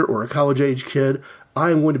teenager or a college-age kid,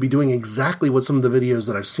 I am going to be doing exactly what some of the videos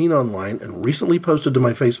that I've seen online and recently posted to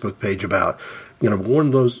my Facebook page about. I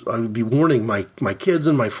would be warning my kids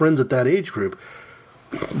and my friends at that age group.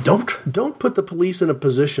 Don't put the police in a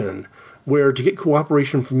position where to get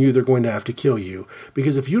cooperation from you, they're going to have to kill you.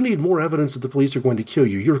 Because if you need more evidence that the police are going to kill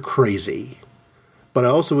you, you're crazy. But I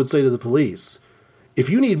also would say to the police, if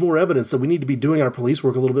you need more evidence that we need to be doing our police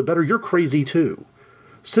work a little bit better, you're crazy too.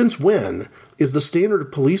 Since when is the standard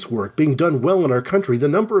of police work being done well in our country the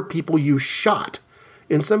number of people you shot,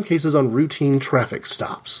 in some cases on routine traffic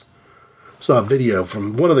stops? Saw a video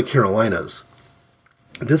from one of the Carolinas.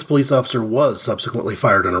 This police officer was subsequently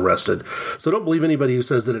fired and arrested. So don't believe anybody who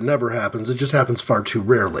says that it never happens. It just happens far too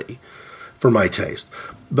rarely, for my taste.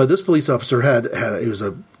 But this police officer he was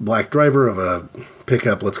a black driver of a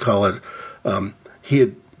pickup, let's call it. He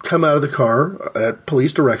had come out of the car at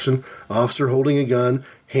police direction, officer holding a gun,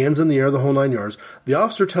 hands in the air, the whole 9 yards. The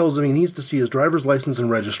officer tells him he needs to see his driver's license and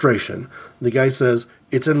registration. The guy says,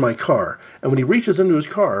 "It's in my car." And when he reaches into his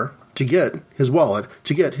car to get his wallet,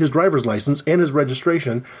 to get his driver's license and his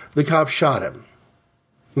registration, the cop shot him.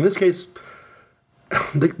 In this case,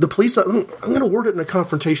 the police, I'm going to word it in a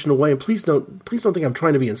confrontational way, and please don't think I'm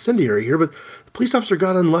trying to be incendiary here, but the police officer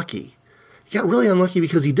got unlucky. He got really unlucky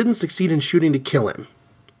because he didn't succeed in shooting to kill him.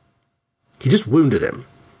 He just wounded him.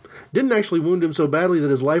 Didn't actually wound him so badly that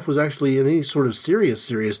his life was actually in any sort of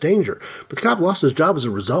serious danger. But the cop lost his job as a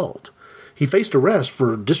result. He faced arrest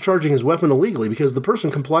for discharging his weapon illegally because the person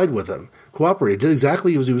complied with him, cooperated, did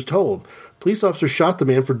exactly as he was told. Police officer shot the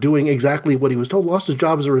man for doing exactly what he was told, lost his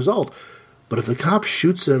job as a result. But if the cop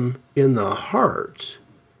shoots him in the heart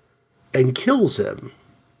and kills him,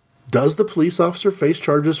 does the police officer face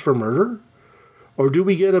charges for murder? Or do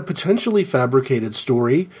we get a potentially fabricated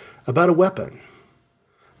story about a weapon?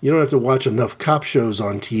 You don't have to watch enough cop shows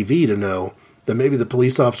on TV to know that maybe the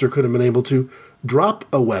police officer could have been able to drop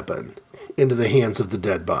a weapon into the hands of the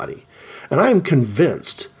dead body. And I am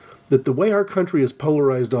convinced that the way our country is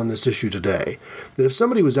polarized on this issue today, that if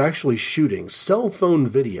somebody was actually shooting cell phone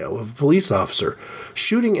video of a police officer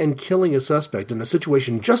shooting and killing a suspect in a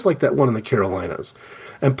situation just like that one in the Carolinas,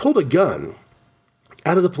 and pulled a gun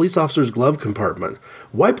out of the police officer's glove compartment,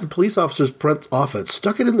 wiped the police officer's breath off it,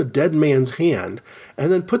 stuck it in the dead man's hand,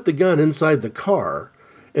 and then put the gun inside the car,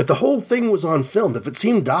 if the whole thing was on film, if it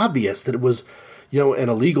seemed obvious that it was, an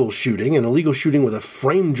illegal shooting with a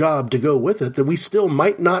frame job to go with it, that we still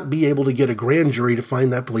might not be able to get a grand jury to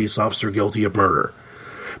find that police officer guilty of murder.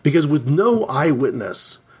 Because with no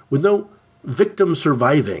eyewitness, with no victim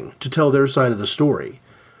surviving to tell their side of the story,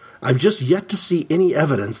 I've just yet to see any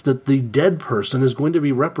evidence that the dead person is going to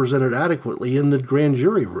be represented adequately in the grand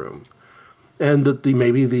jury room. And that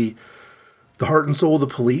maybe the heart and soul of the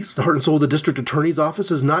police, the heart and soul of the district attorney's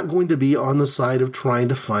office is not going to be on the side of trying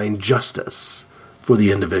to find justice for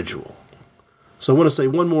the individual. So I want to say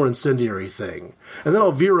one more incendiary thing, and then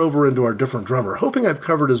I'll veer over into our different drummer, hoping I've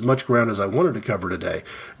covered as much ground as I wanted to cover today,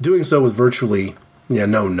 doing so with virtually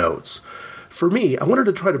no notes. For me, I wanted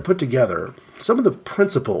to try to put together some of the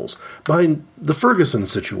principles behind the Ferguson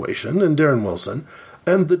situation and Darren Wilson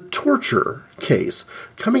and the torture case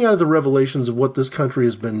coming out of the revelations of what this country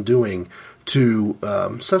has been doing to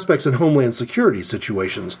suspects in Homeland Security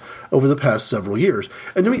situations over the past several years.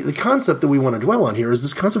 And to me, the concept that we want to dwell on here is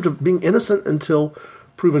this concept of being innocent until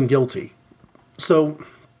proven guilty. So,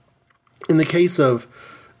 in the case of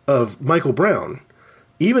Michael Brown,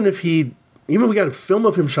 even if we got a film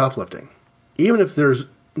of him shoplifting, even if there's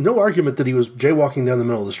no argument that he was jaywalking down the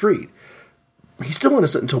middle of the street, he's still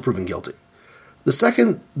innocent until proven guilty. The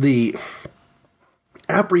second the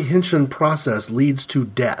apprehension process leads to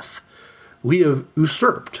death, we have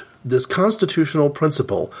usurped this constitutional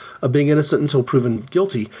principle of being innocent until proven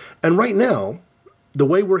guilty. And right now, the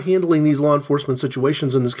way we're handling these law enforcement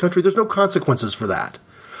situations in this country, there's no consequences for that.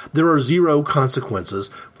 There are zero consequences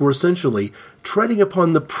for essentially treading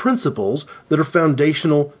upon the principles that are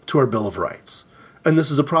foundational to our Bill of Rights. And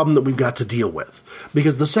this is a problem that we've got to deal with.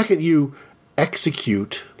 Because the second you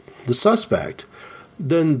execute the suspect,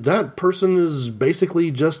 then that person is basically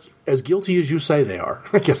just as guilty as you say they are.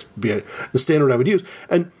 I guess be the standard I would use.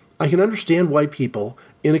 And I can understand why people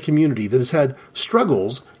in a community that has had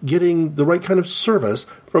struggles getting the right kind of service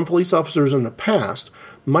from police officers in the past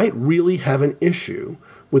might really have an issue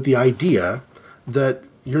with the idea that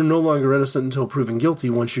you're no longer innocent until proven guilty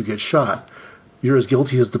once you get shot. You're as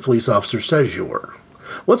guilty as the police officer says you were.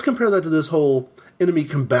 Let's compare that to this whole enemy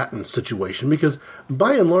combatant situation, because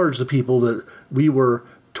by and large, the people that we were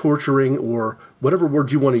torturing, or whatever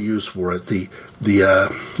word you want to use for it, the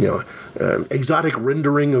exotic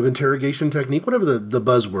rendering of interrogation technique, whatever the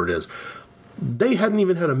buzzword is, they hadn't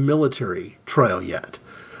even had a military trial yet.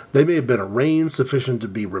 They may have been arraigned, sufficient to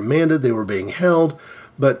be remanded, they were being held,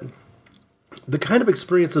 but the kind of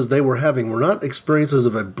experiences they were having were not experiences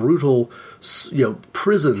of a brutal,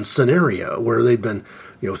 prison scenario where they'd been,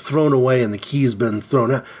 thrown away and the key's been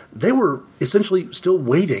thrown out. They were essentially still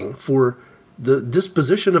waiting for the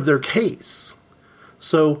disposition of their case.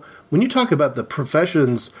 So when you talk about the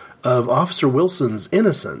professions of Officer Wilson's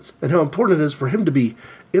innocence and how important it is for him to be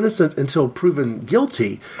innocent until proven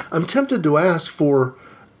guilty, I'm tempted to ask for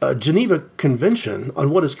a Geneva Convention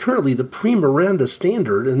on what is currently the pre-Miranda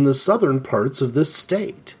standard in the southern parts of this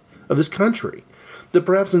state, of this country. That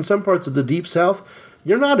perhaps in some parts of the Deep South,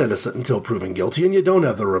 you're not innocent until proven guilty, and you don't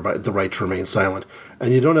have the right to remain silent,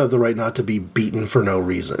 and you don't have the right not to be beaten for no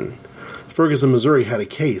reason. Ferguson, Missouri had a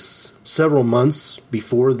case several months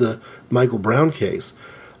before the Michael Brown case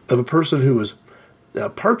of a person who was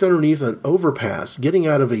parked underneath an overpass, getting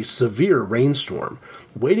out of a severe rainstorm,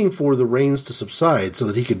 waiting for the rains to subside so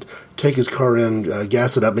that he could take his car in,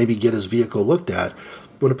 gas it up, maybe get his vehicle looked at,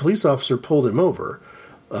 when a police officer pulled him over,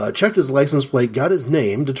 checked his license plate, got his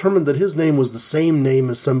name, determined that his name was the same name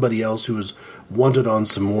as somebody else who was wanted on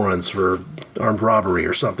some warrants for armed robbery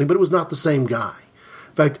or something, but it was not the same guy.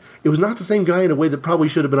 In fact, it was not the same guy in a way that probably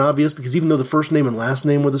should have been obvious, because even though the first name and last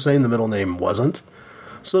name were the same, the middle name wasn't.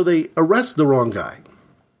 So they arrest the wrong guy.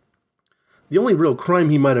 The only real crime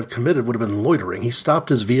he might have committed would have been loitering. He stopped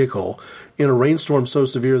his vehicle in a rainstorm so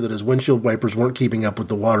severe that his windshield wipers weren't keeping up with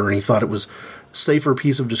the water, and he thought it was a safer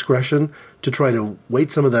piece of discretion to try to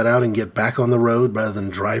wait some of that out and get back on the road rather than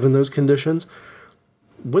drive in those conditions.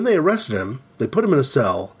 When they arrested him, they put him in a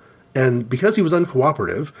cell, and because he was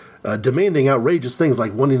uncooperative, demanding outrageous things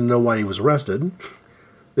like wanting to know why he was arrested,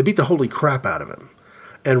 they beat the holy crap out of him.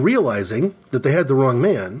 And realizing that they had the wrong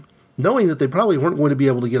man, knowing that they probably weren't going to be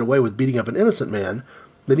able to get away with beating up an innocent man,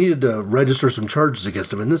 they needed to register some charges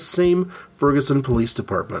against him. And this same Ferguson Police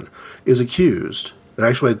Department is accused, and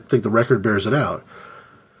actually I think the record bears it out,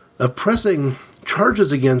 of pressing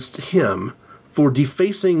charges against him for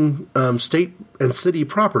defacing state and city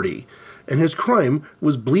property. And his crime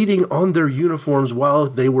was bleeding on their uniforms while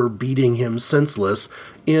they were beating him senseless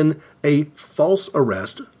in a false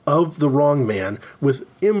arrest of the wrong man with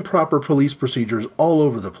improper police procedures all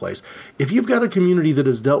over the place. If you've got a community that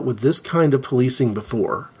has dealt with this kind of policing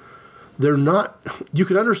before, you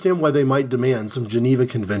can understand why they might demand some Geneva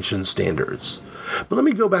Convention standards. But let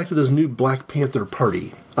me go back to this new Black Panther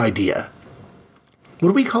Party idea. What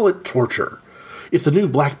do we call it? Torture. If the new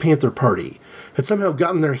Black Panther Party had somehow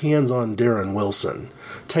gotten their hands on Darren Wilson,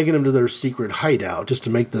 taken him to their secret hideout just to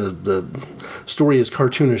make the story as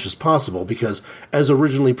cartoonish as possible, because as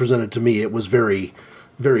originally presented to me, it was very,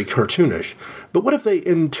 very cartoonish. But what if they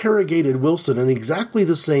interrogated Wilson in exactly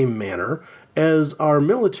the same manner as our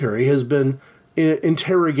military has been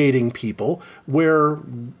interrogating people, where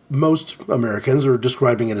most Americans are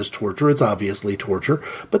describing it as torture? It's obviously torture,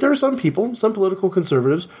 but there are some people, some political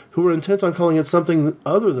conservatives, who are intent on calling it something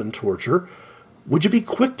other than torture. Would you be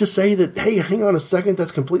quick to say that, hey, hang on a second,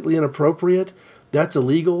 that's completely inappropriate, that's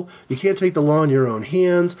illegal, you can't take the law in your own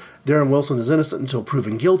hands, Darren Wilson is innocent until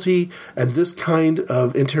proven guilty, and this kind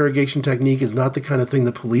of interrogation technique is not the kind of thing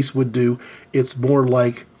the police would do, it's more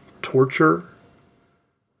like torture?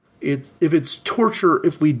 If it's torture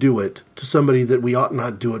if we do it to somebody that we ought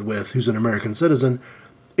not do it with, who's an American citizen,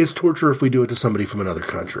 it's torture if we do it to somebody from another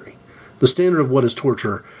country. The standard of what is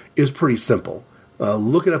torture is pretty simple.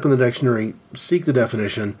 Look it up in the dictionary, seek the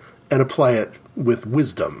definition, and apply it with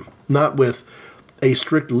wisdom, not with a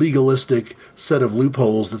strict legalistic set of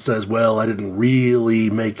loopholes that says, well, I didn't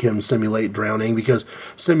really make him simulate drowning, because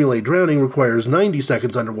simulate drowning requires 90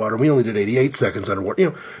 seconds underwater, and we only did 88 seconds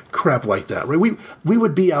underwater. Crap like that, right? We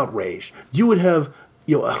would be outraged. You would have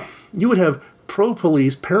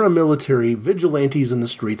pro-police, paramilitary, vigilantes in the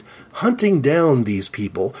streets hunting down these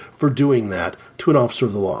people for doing that to an officer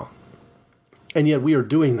of the law. And yet we are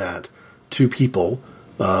doing that to people,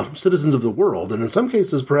 citizens of the world, and in some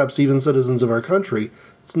cases perhaps even citizens of our country.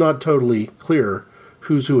 It's not totally clear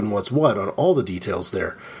who's who and what's what on all the details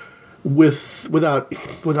there, without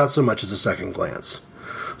so much as a second glance.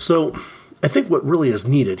 So I think what really is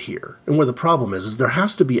needed here, and where the problem is there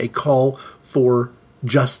has to be a call for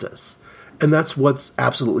justice. And that's what's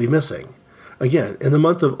absolutely missing. Again, in the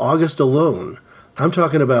month of August alone, I'm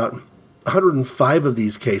talking about 105 of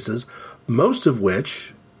these cases, most of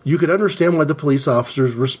which you could understand why the police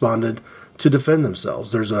officers responded to defend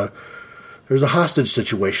themselves. There's a hostage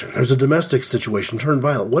situation. There's a domestic situation turned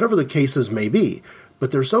violent, whatever the cases may be. But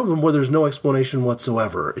there's some of them where there's no explanation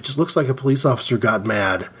whatsoever. It just looks like a police officer got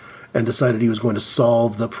mad and decided he was going to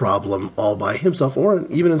solve the problem all by himself, or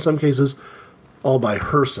even in some cases, all by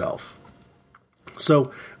herself.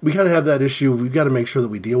 So we kind of have that issue. We've got to make sure that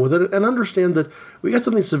we deal with it and understand that we got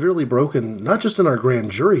something severely broken, not just in our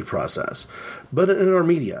grand jury process, but in our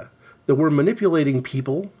media, that we're manipulating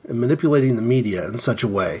people and manipulating the media in such a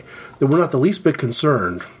way that we're not the least bit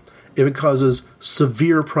concerned if it causes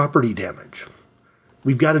severe property damage.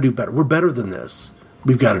 We've got to do better. We're better than this.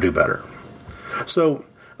 We've got to do better. So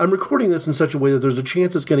I'm recording this in such a way that there's a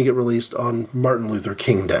chance it's going to get released on Martin Luther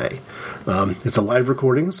King Day. It's a live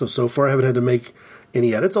recording, so far I haven't had to make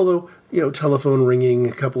any edits, although, telephone ringing,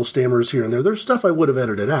 a couple of stammers here and there. There's stuff I would have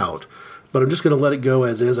edited out, but I'm just going to let it go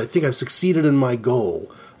as is. I think I've succeeded in my goal.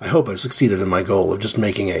 I hope I've succeeded in my goal of just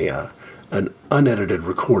making an unedited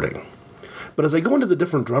recording. But as I go into the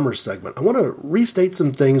different drummers segment, I want to restate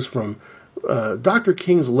some things from Dr.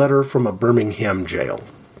 King's letter from a Birmingham jail.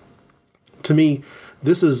 To me,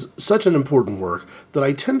 this is such an important work that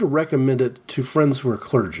I tend to recommend it to friends who are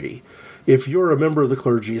clergy. If you're a member of the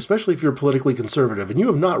clergy, especially if you're politically conservative, and you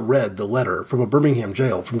have not read the letter from a Birmingham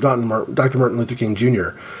jail from Dr. Martin Luther King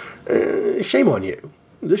Jr., shame on you.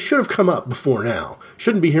 This should have come up before now.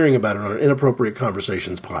 Shouldn't be hearing about it on an Inappropriate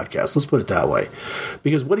Conversations podcast. Let's put it that way.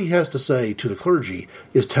 Because what he has to say to the clergy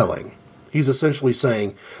is telling. He's essentially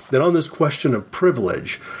saying that on this question of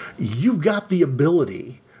privilege, you've got the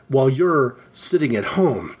ability, while you're sitting at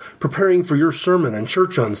home, preparing for your sermon in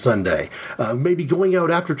church on Sunday, maybe going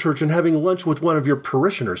out after church and having lunch with one of your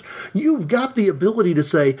parishioners, you've got the ability to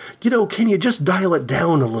say, can you just dial it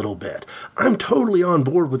down a little bit? I'm totally on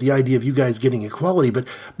board with the idea of you guys getting equality,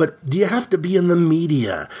 but do you have to be in the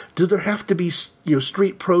media? Do there have to be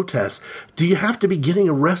street protests? Do you have to be getting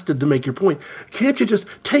arrested to make your point? Can't you just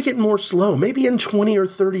take it more slow? Maybe in 20 or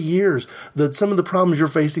 30 years, that some of the problems you're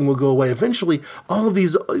facing will go away. Eventually, all of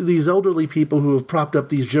these elderly people who have propped up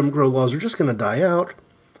these Jim Crow laws are just going to die out.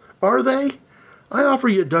 Are they? I offer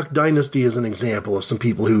you Duck Dynasty as an example of some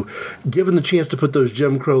people who, given the chance to put those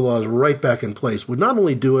Jim Crow laws right back in place, would not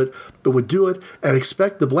only do it, but would do it and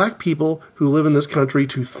expect the black people who live in this country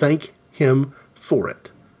to thank him for it.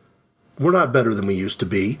 We're not better than we used to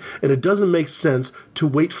be, and it doesn't make sense to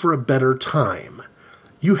wait for a better time.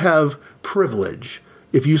 You have privilege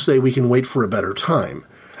if you say we can wait for a better time.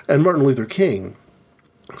 And Martin Luther King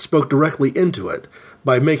spoke directly into it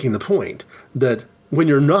by making the point that when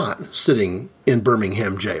you're not sitting in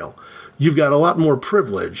Birmingham jail, you've got a lot more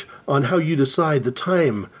privilege on how you decide the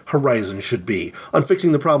time horizon should be on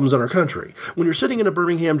fixing the problems in our country. When you're sitting in a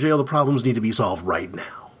Birmingham jail, the problems need to be solved right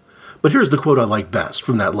now. But here's the quote I like best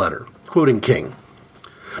from that letter, quoting King.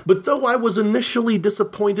 "But though I was initially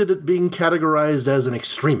disappointed at being categorized as an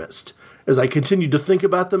extremist, as I continued to think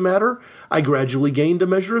about the matter, I gradually gained a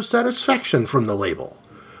measure of satisfaction from the label.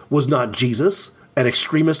 Was not Jesus an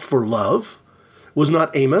extremist for love? Was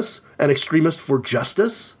not Amos an extremist for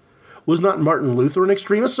justice? Was not Martin Luther an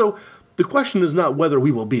extremist? So the question is not whether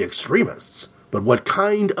we will be extremists, but what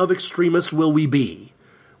kind of extremists will we be?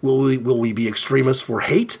 Will we be extremists for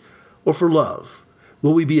hate or for love?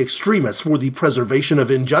 Will we be extremists for the preservation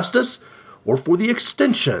of injustice or for the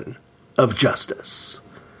extension of justice?"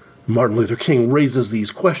 Martin Luther King raises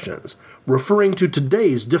these questions, referring to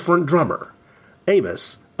today's different drummer,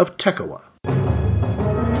 Amos of Tekoa.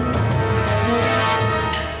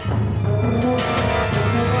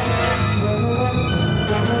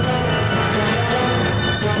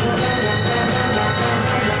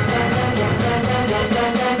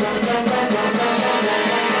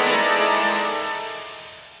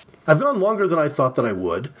 I've gone longer than I thought that I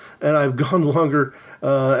would, and I've gone longer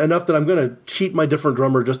enough that I'm going to cheat my different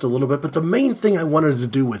drummer just a little bit. But the main thing I wanted to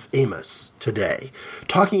do with Amos today,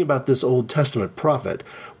 talking about this Old Testament prophet,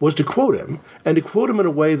 was to quote him, and to quote him in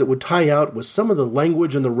a way that would tie out with some of the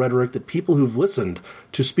language and the rhetoric that people who've listened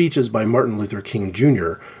to speeches by Martin Luther King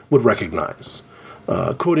Jr. would recognize.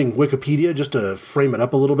 Quoting Wikipedia, just to frame it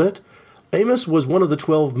up a little bit, Amos was one of the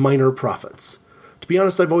 12 minor prophets. To be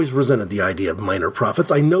honest, I've always resented the idea of minor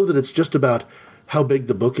prophets. I know that it's just about how big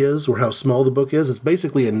the book is or how small the book is. It's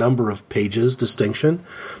basically a number of pages distinction,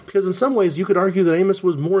 because in some ways you could argue that Amos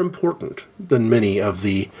was more important than many of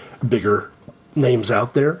the bigger names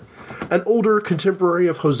out there. An older contemporary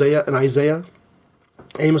of Hosea and Isaiah,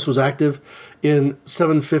 Amos was active in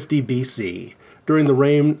 750 BC during the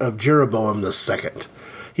reign of Jeroboam II.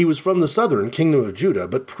 He was from the southern kingdom of Judah,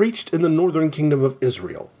 but preached in the northern kingdom of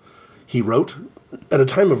Israel. He wrote at a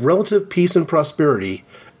time of relative peace and prosperity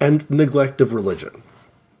and neglect of religion.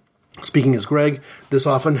 Speaking as Greg, this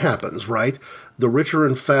often happens, right? The richer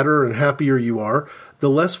and fatter and happier you are, the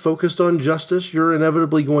less focused on justice you're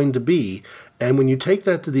inevitably going to be. And when you take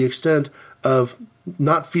that to the extent of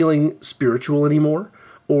not feeling spiritual anymore,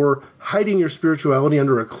 or hiding your spirituality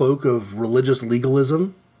under a cloak of religious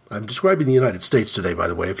legalism, I'm describing the United States today, by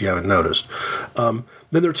the way, if you haven't noticed, then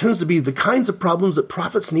there tends to be the kinds of problems that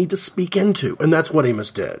prophets need to speak into, and that's what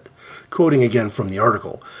Amos did. Quoting again from the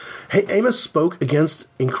article, Amos spoke against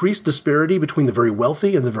increased disparity between the very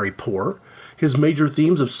wealthy and the very poor. His major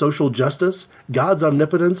themes of social justice, God's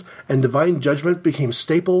omnipotence, and divine judgment became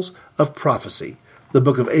staples of prophecy. The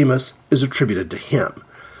book of Amos is attributed to him.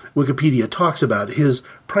 Wikipedia talks about his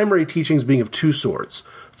primary teachings being of two sorts.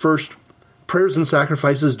 First, prayers and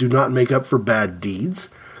sacrifices do not make up for bad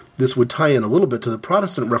deeds. This would tie in a little bit to the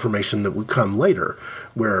Protestant Reformation that would come later,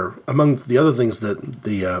 where, among the other things that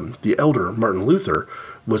the elder Martin Luther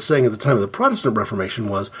was saying at the time of the Protestant Reformation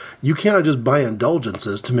was, you cannot just buy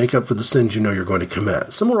indulgences to make up for the sins you know you're going to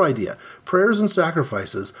commit. Similar idea. Prayers and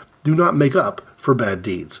sacrifices do not make up for bad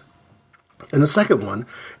deeds. And the second one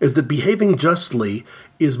is that behaving justly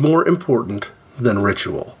is more important than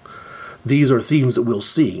ritual. These are themes that we'll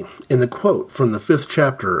see in the quote from the 5th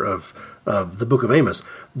chapter of the book of Amos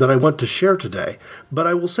that I want to share today. But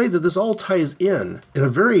I will say that this all ties in a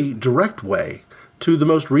very direct way to the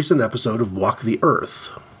most recent episode of Walk the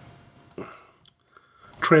Earth.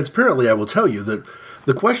 Transparently, I will tell you that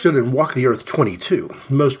the question in Walk the Earth 22,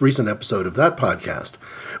 the most recent episode of that podcast,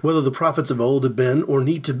 whether the prophets of old have been or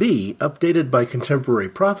need to be updated by contemporary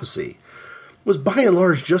prophecy, was by and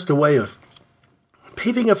large just a way of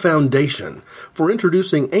paving a foundation for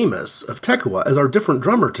introducing Amos of Tekoa as our different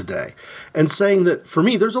drummer today, and saying that, for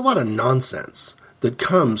me, there's a lot of nonsense that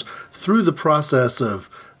comes through the process of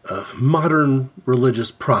modern religious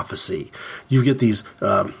prophecy. You get these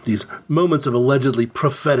moments of allegedly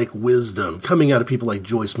prophetic wisdom coming out of people like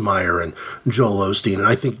Joyce Meyer and Joel Osteen, and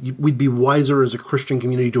I think we'd be wiser as a Christian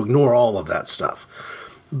community to ignore all of that stuff.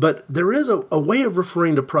 But there is a way of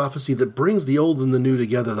referring to prophecy that brings the old and the new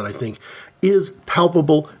together that I think is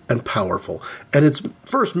palpable and powerful. And it's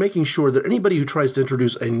first making sure that anybody who tries to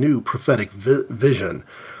introduce a new prophetic vision,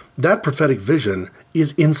 that prophetic vision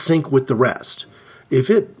is in sync with the rest. If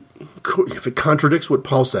it contradicts what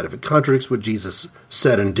Paul said, if it contradicts what Jesus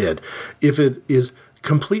said and did, if it is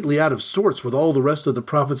completely out of sorts with all the rest of the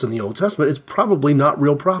prophets in the Old Testament, it's probably not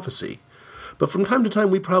real prophecy. But from time to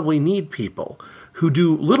time, we probably need people who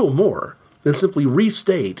do little more than simply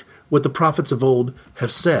restate what the prophets of old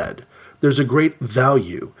have said. There's a great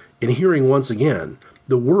value in hearing once again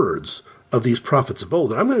the words of these prophets of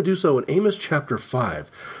old. And I'm going to do so in Amos chapter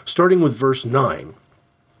 5, starting with verse 9.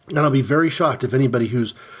 And I'll be very shocked if anybody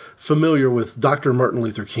who's familiar with Dr. Martin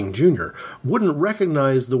Luther King Jr. wouldn't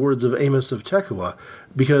recognize the words of Amos of Tekoa,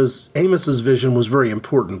 because Amos's vision was very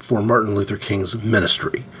important for Martin Luther King's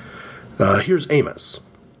ministry. Here's Amos.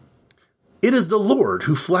 It is the Lord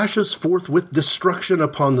who flashes forth with destruction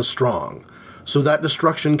upon the strong, so that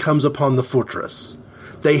destruction comes upon the fortress.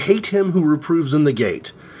 They hate him who reproves in the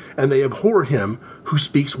gate, and they abhor him who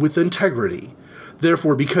speaks with integrity.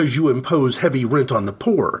 Therefore, because you impose heavy rent on the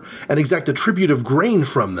poor, and exact a tribute of grain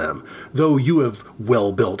from them, though you have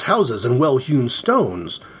well-built houses and well-hewn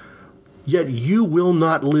stones, yet you will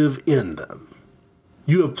not live in them.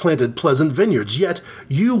 You have planted pleasant vineyards, yet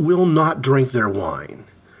you will not drink their wine.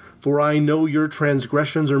 For I know your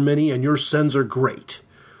transgressions are many, and your sins are great.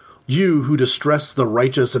 You who distress the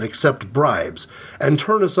righteous and accept bribes, and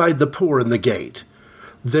turn aside the poor in the gate.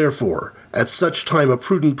 Therefore, at such time a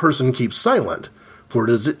prudent person keeps silent, for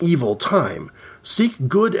it is an evil time. Seek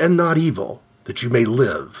good and not evil, that you may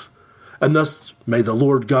live. And thus may the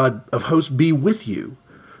Lord God of hosts be with you.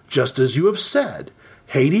 just as you have said.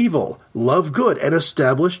 Hate evil, love good, and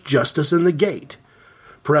establish justice in the gate.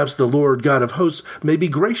 Perhaps the Lord God of hosts may be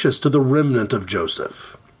gracious to the remnant of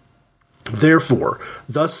Joseph. Therefore,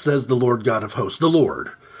 thus says the Lord God of hosts, the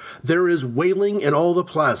Lord, there is wailing in all the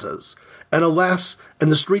plazas, and alas, in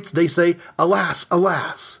the streets they say, alas,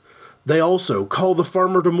 alas. They also call the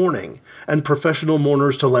farmer to mourning, and professional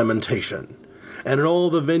mourners to lamentation. And in all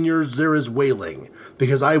the vineyards there is wailing,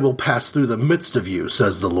 because I will pass through the midst of you,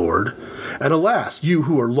 says the Lord. And alas, you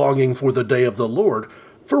who are longing for the day of the Lord,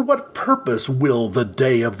 for what purpose will the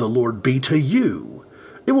day of the Lord be to you?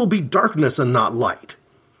 It will be darkness and not light.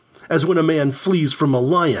 As when a man flees from a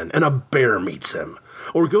lion and a bear meets him,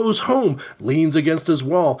 or goes home, leans against his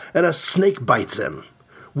wall, and a snake bites him.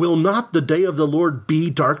 Will not the day of the Lord be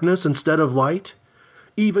darkness instead of light,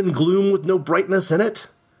 even gloom with no brightness in it?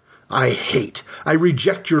 I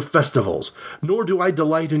reject your festivals, nor do I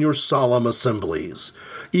delight in your solemn assemblies.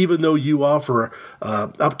 Even though you offer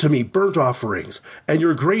up to me burnt offerings and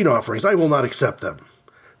your grain offerings, I will not accept them.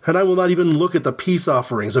 And I will not even look at the peace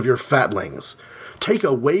offerings of your fatlings. Take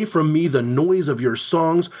away from me the noise of your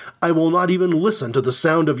songs. I will not even listen to the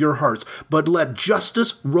sound of your hearts, but let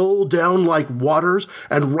justice roll down like waters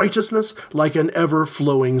and righteousness like an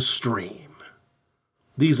ever-flowing stream.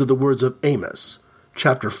 These are the words of Amos,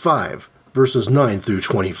 chapter 5, verses 9 through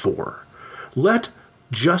 24. Let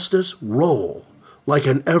justice roll like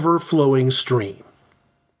an ever-flowing stream.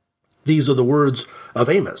 These are the words of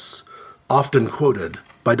Amos, often quoted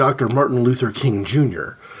by Dr. Martin Luther King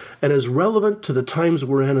Jr., and as relevant to the times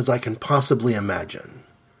we're in as I can possibly imagine.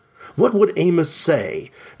 What would Amos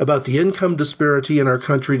say about the income disparity in our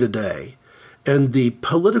country today and the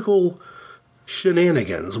political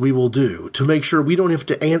shenanigans we will do to make sure we don't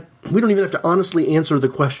even have to honestly answer the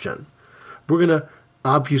question? We're going to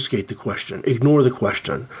obfuscate the question, ignore the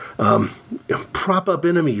question, prop up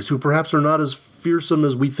enemies who perhaps are not as fearsome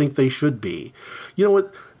as we think they should be. You know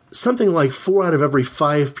what? Something like 4 out of every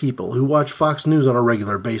 5 people who watch Fox News on a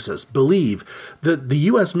regular basis believe that the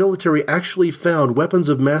U.S. military actually found weapons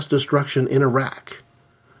of mass destruction in Iraq.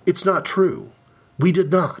 It's not true. We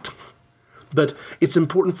did not. But it's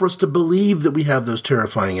important for us to believe that we have those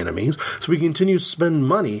terrifying enemies, so we continue to spend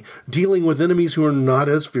money dealing with enemies who are not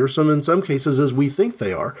as fearsome in some cases as we think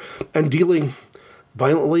they are, and dealing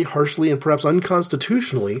violently, harshly, and perhaps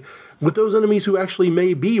unconstitutionally with those enemies who actually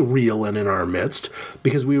may be real and in our midst,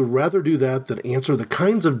 because we would rather do that than answer the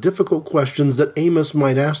kinds of difficult questions that Amos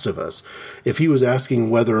might ask of us if he was asking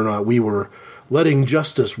whether or not we were letting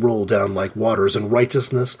justice roll down like waters and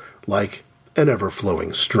righteousness like an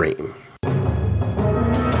ever-flowing stream.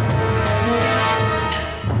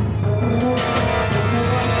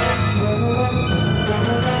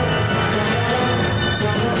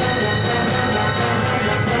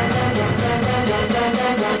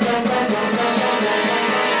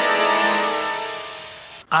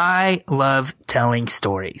 I love telling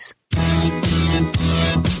stories.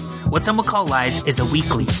 What Some Would Call Lies is a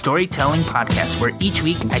weekly storytelling podcast where each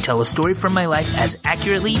week I tell a story from my life as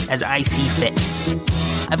accurately as I see fit.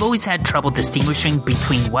 I've always had trouble distinguishing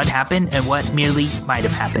between what happened and what merely might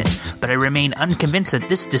have happened, but I remain unconvinced that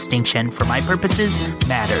this distinction, for my purposes,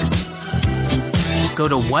 matters. Go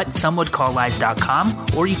to whatsomewouldcalllies.com,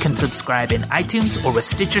 or you can subscribe in iTunes or with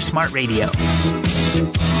Stitcher Smart Radio.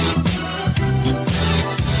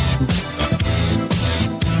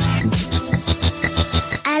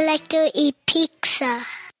 I like to eat pizza.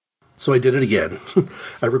 So I did it again.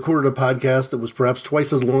 I recorded a podcast that was perhaps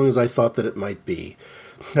twice as long as I thought that it might be.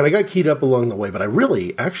 And I got keyed up along the way, but I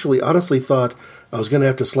really, honestly thought I was going to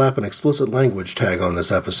have to slap an explicit language tag on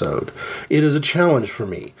this episode. It is a challenge for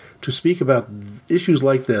me to speak about issues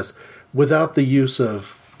like this without the use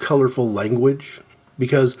of colorful language,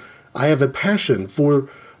 because I have a passion for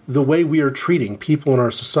the way we are treating people in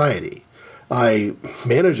our society. I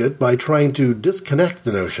manage it by trying to disconnect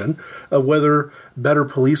the notion of whether better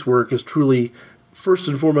police work is truly, first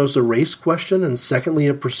and foremost, a race question, and secondly,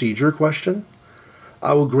 a procedure question.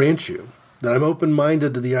 I will grant you that I'm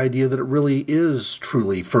open-minded to the idea that it really is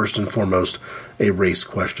truly, first and foremost, a race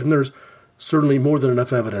question. There's certainly more than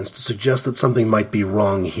enough evidence to suggest that something might be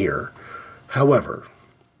wrong here. However,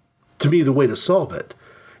 to me, the way to solve it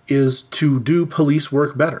is to do police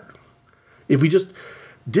work better. If we just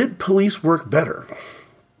did police work better,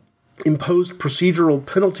 imposed procedural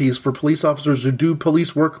penalties for police officers who do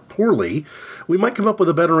police work poorly, we might come up with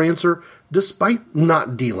a better answer despite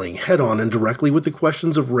not dealing head-on and directly with the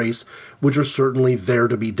questions of race, which are certainly there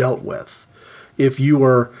to be dealt with. If you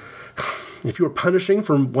are if you are punishing,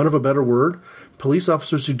 for want of a better word, police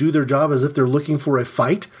officers who do their job as if they're looking for a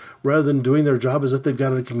fight rather than doing their job as if they've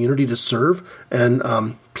got a community to serve and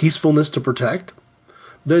peacefulness to protect,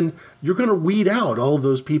 then you're going to weed out all of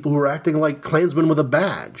those people who are acting like Klansmen with a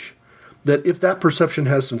badge. That if that perception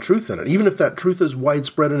has some truth in it, even if that truth is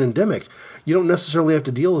widespread and endemic, you don't necessarily have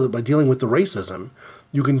to deal with it by dealing with the racism.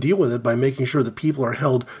 You can deal with it by making sure that people are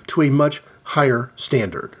held to a much higher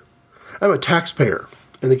standard. I'm a taxpayer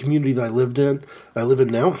in the community that I live in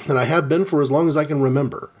now, and I have been for as long as I can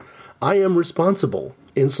remember. I am responsible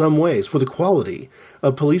in some ways for the quality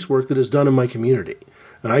of police work that is done in my community.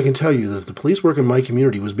 And I can tell you that if the police work in my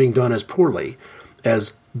community was being done as poorly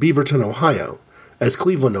as Beaverton, Ohio, as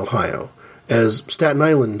Cleveland, Ohio, as Staten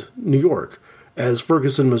Island, New York, as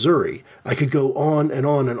Ferguson, Missouri, I could go on and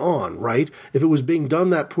on and on, right? If it was being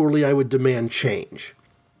done that poorly, I would demand change.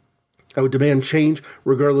 I would demand change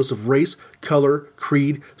regardless of race, color,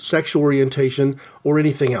 creed, sexual orientation, or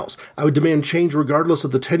anything else. I would demand change regardless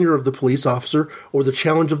of the tenure of the police officer or the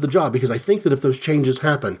challenge of the job, because I think that if those changes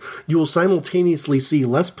happen, you will simultaneously see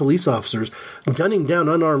less police officers gunning down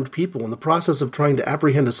unarmed people in the process of trying to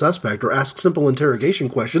apprehend a suspect or ask simple interrogation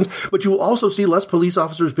questions, but you will also see less police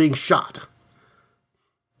officers being shot.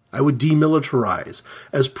 I would demilitarize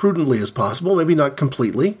as prudently as possible, maybe not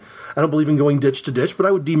completely. I don't believe in going ditch to ditch, but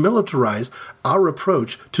I would demilitarize our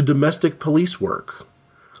approach to domestic police work.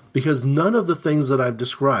 Because none of the things that I've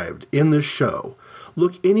described in this show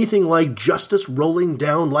look anything like justice rolling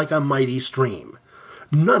down like a mighty stream.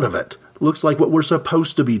 None of it looks like what we're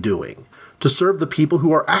supposed to be doing to serve the people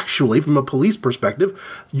who are actually, from a police perspective,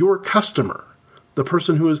 your customer. The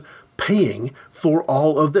person who is paying for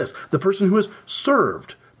all of this. The person who is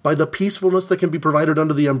served by the peacefulness that can be provided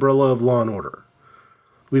under the umbrella of law and order.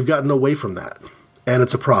 We've gotten away from that, and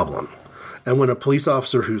it's a problem. And when a police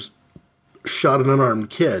officer who's shot an unarmed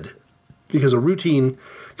kid because a routine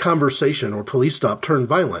conversation or police stop turned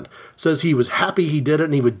violent says he was happy he did it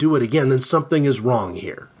and he would do it again, then something is wrong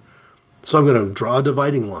here. So I'm going to draw a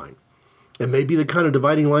dividing line. It may be the kind of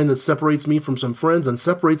dividing line that separates me from some friends and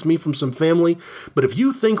separates me from some family. But if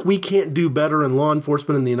you think we can't do better in law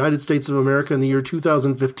enforcement in the United States of America in the year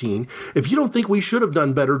 2015, if you don't think we should have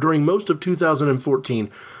done better during most of 2014,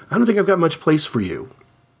 I don't think I've got much place for you.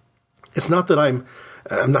 It's not that I'm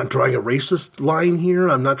not drawing a racist line here.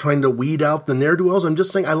 I'm not trying to weed out the ne'er-do-wells. I'm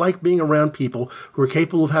just saying I like being around people who are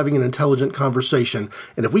capable of having an intelligent conversation.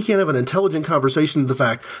 And if we can't have an intelligent conversation to the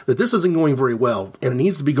fact that this isn't going very well and it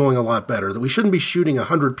needs to be going a lot better, that we shouldn't be shooting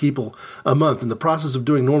 100 people a month in the process of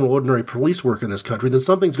doing normal, ordinary police work in this country, then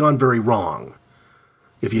something's gone very wrong.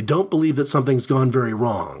 If you don't believe that something's gone very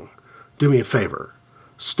wrong, do me a favor.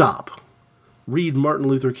 Stop. Read Martin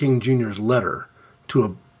Luther King Jr.'s letter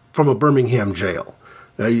from a Birmingham jail.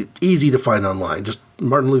 Easy to find online. Just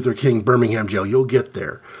Martin Luther King, Birmingham jail. You'll get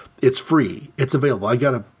there. It's free. It's available. I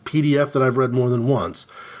got a PDF that I've read more than once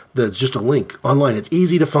that's just a link online. It's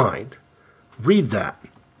easy to find. Read that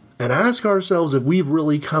and ask ourselves if we've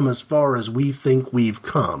really come as far as we think we've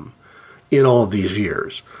come in all of these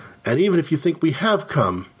years. And even if you think we have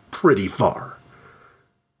come pretty far,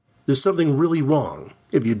 there's something really wrong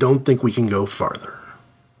if you don't think we can go farther.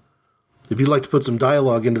 If you'd like to put some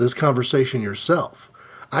dialogue into this conversation yourself,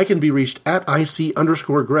 I can be reached at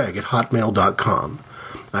IC_Greg at hotmail.com.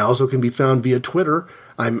 I also can be found via Twitter.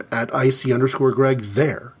 I'm at IC_Greg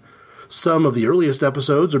there. Some of the earliest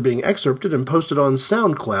episodes are being excerpted and posted on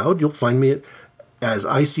SoundCloud. You'll find me as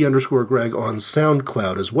IC_Greg on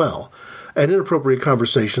SoundCloud as well. And Inappropriate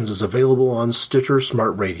Conversations is available on Stitcher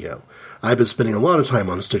Smart Radio. I've been spending a lot of time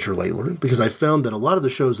on Stitcher lately because I found that a lot of the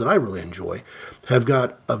shows that I really enjoy have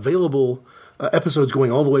got available episodes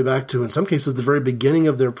going all the way back to, in some cases, the very beginning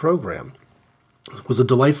of their program. It was a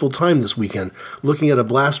delightful time this weekend looking at a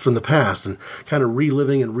blast from the past and kind of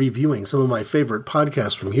reliving and reviewing some of my favorite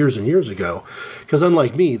podcasts from years and years ago. Because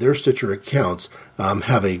unlike me, their Stitcher accounts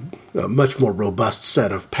have a much more robust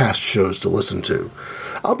set of past shows to listen to.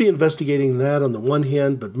 I'll be investigating that on the one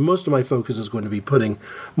hand, but most of my focus is going to be putting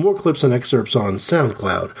more clips and excerpts on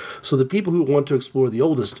SoundCloud so that people who want to explore the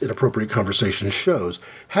oldest Inappropriate Conversations shows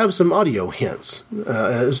have some audio hints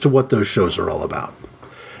as to what those shows are all about.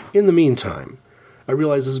 In the meantime, I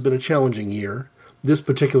realize this has been a challenging year. This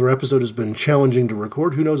particular episode has been challenging to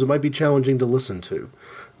record. Who knows, it might be challenging to listen to.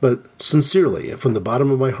 But sincerely, from the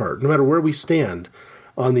bottom of my heart, no matter where we stand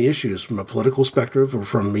on the issues from a political perspective or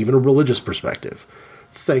from even a religious perspective,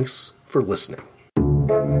 thanks for listening.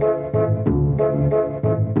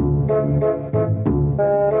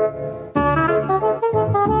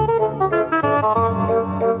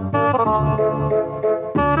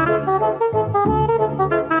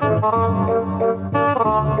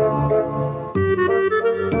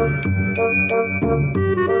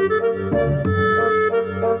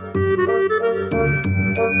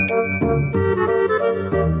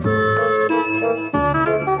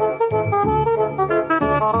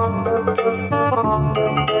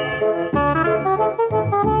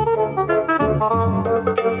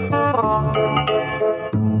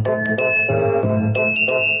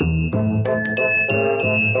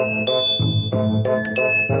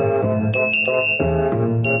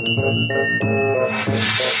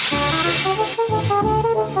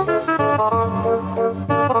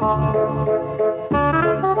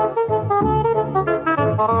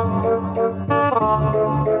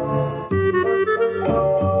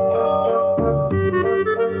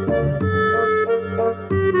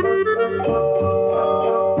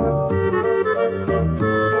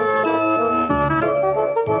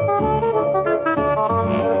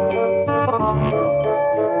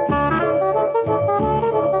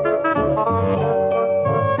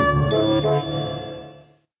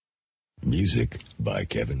 Music by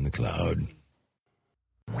Kevin MacLeod.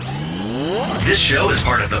 This show is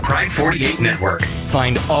part of the Pride 48 Network.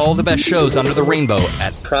 Find all the best shows under the rainbow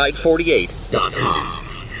at Pride48.com.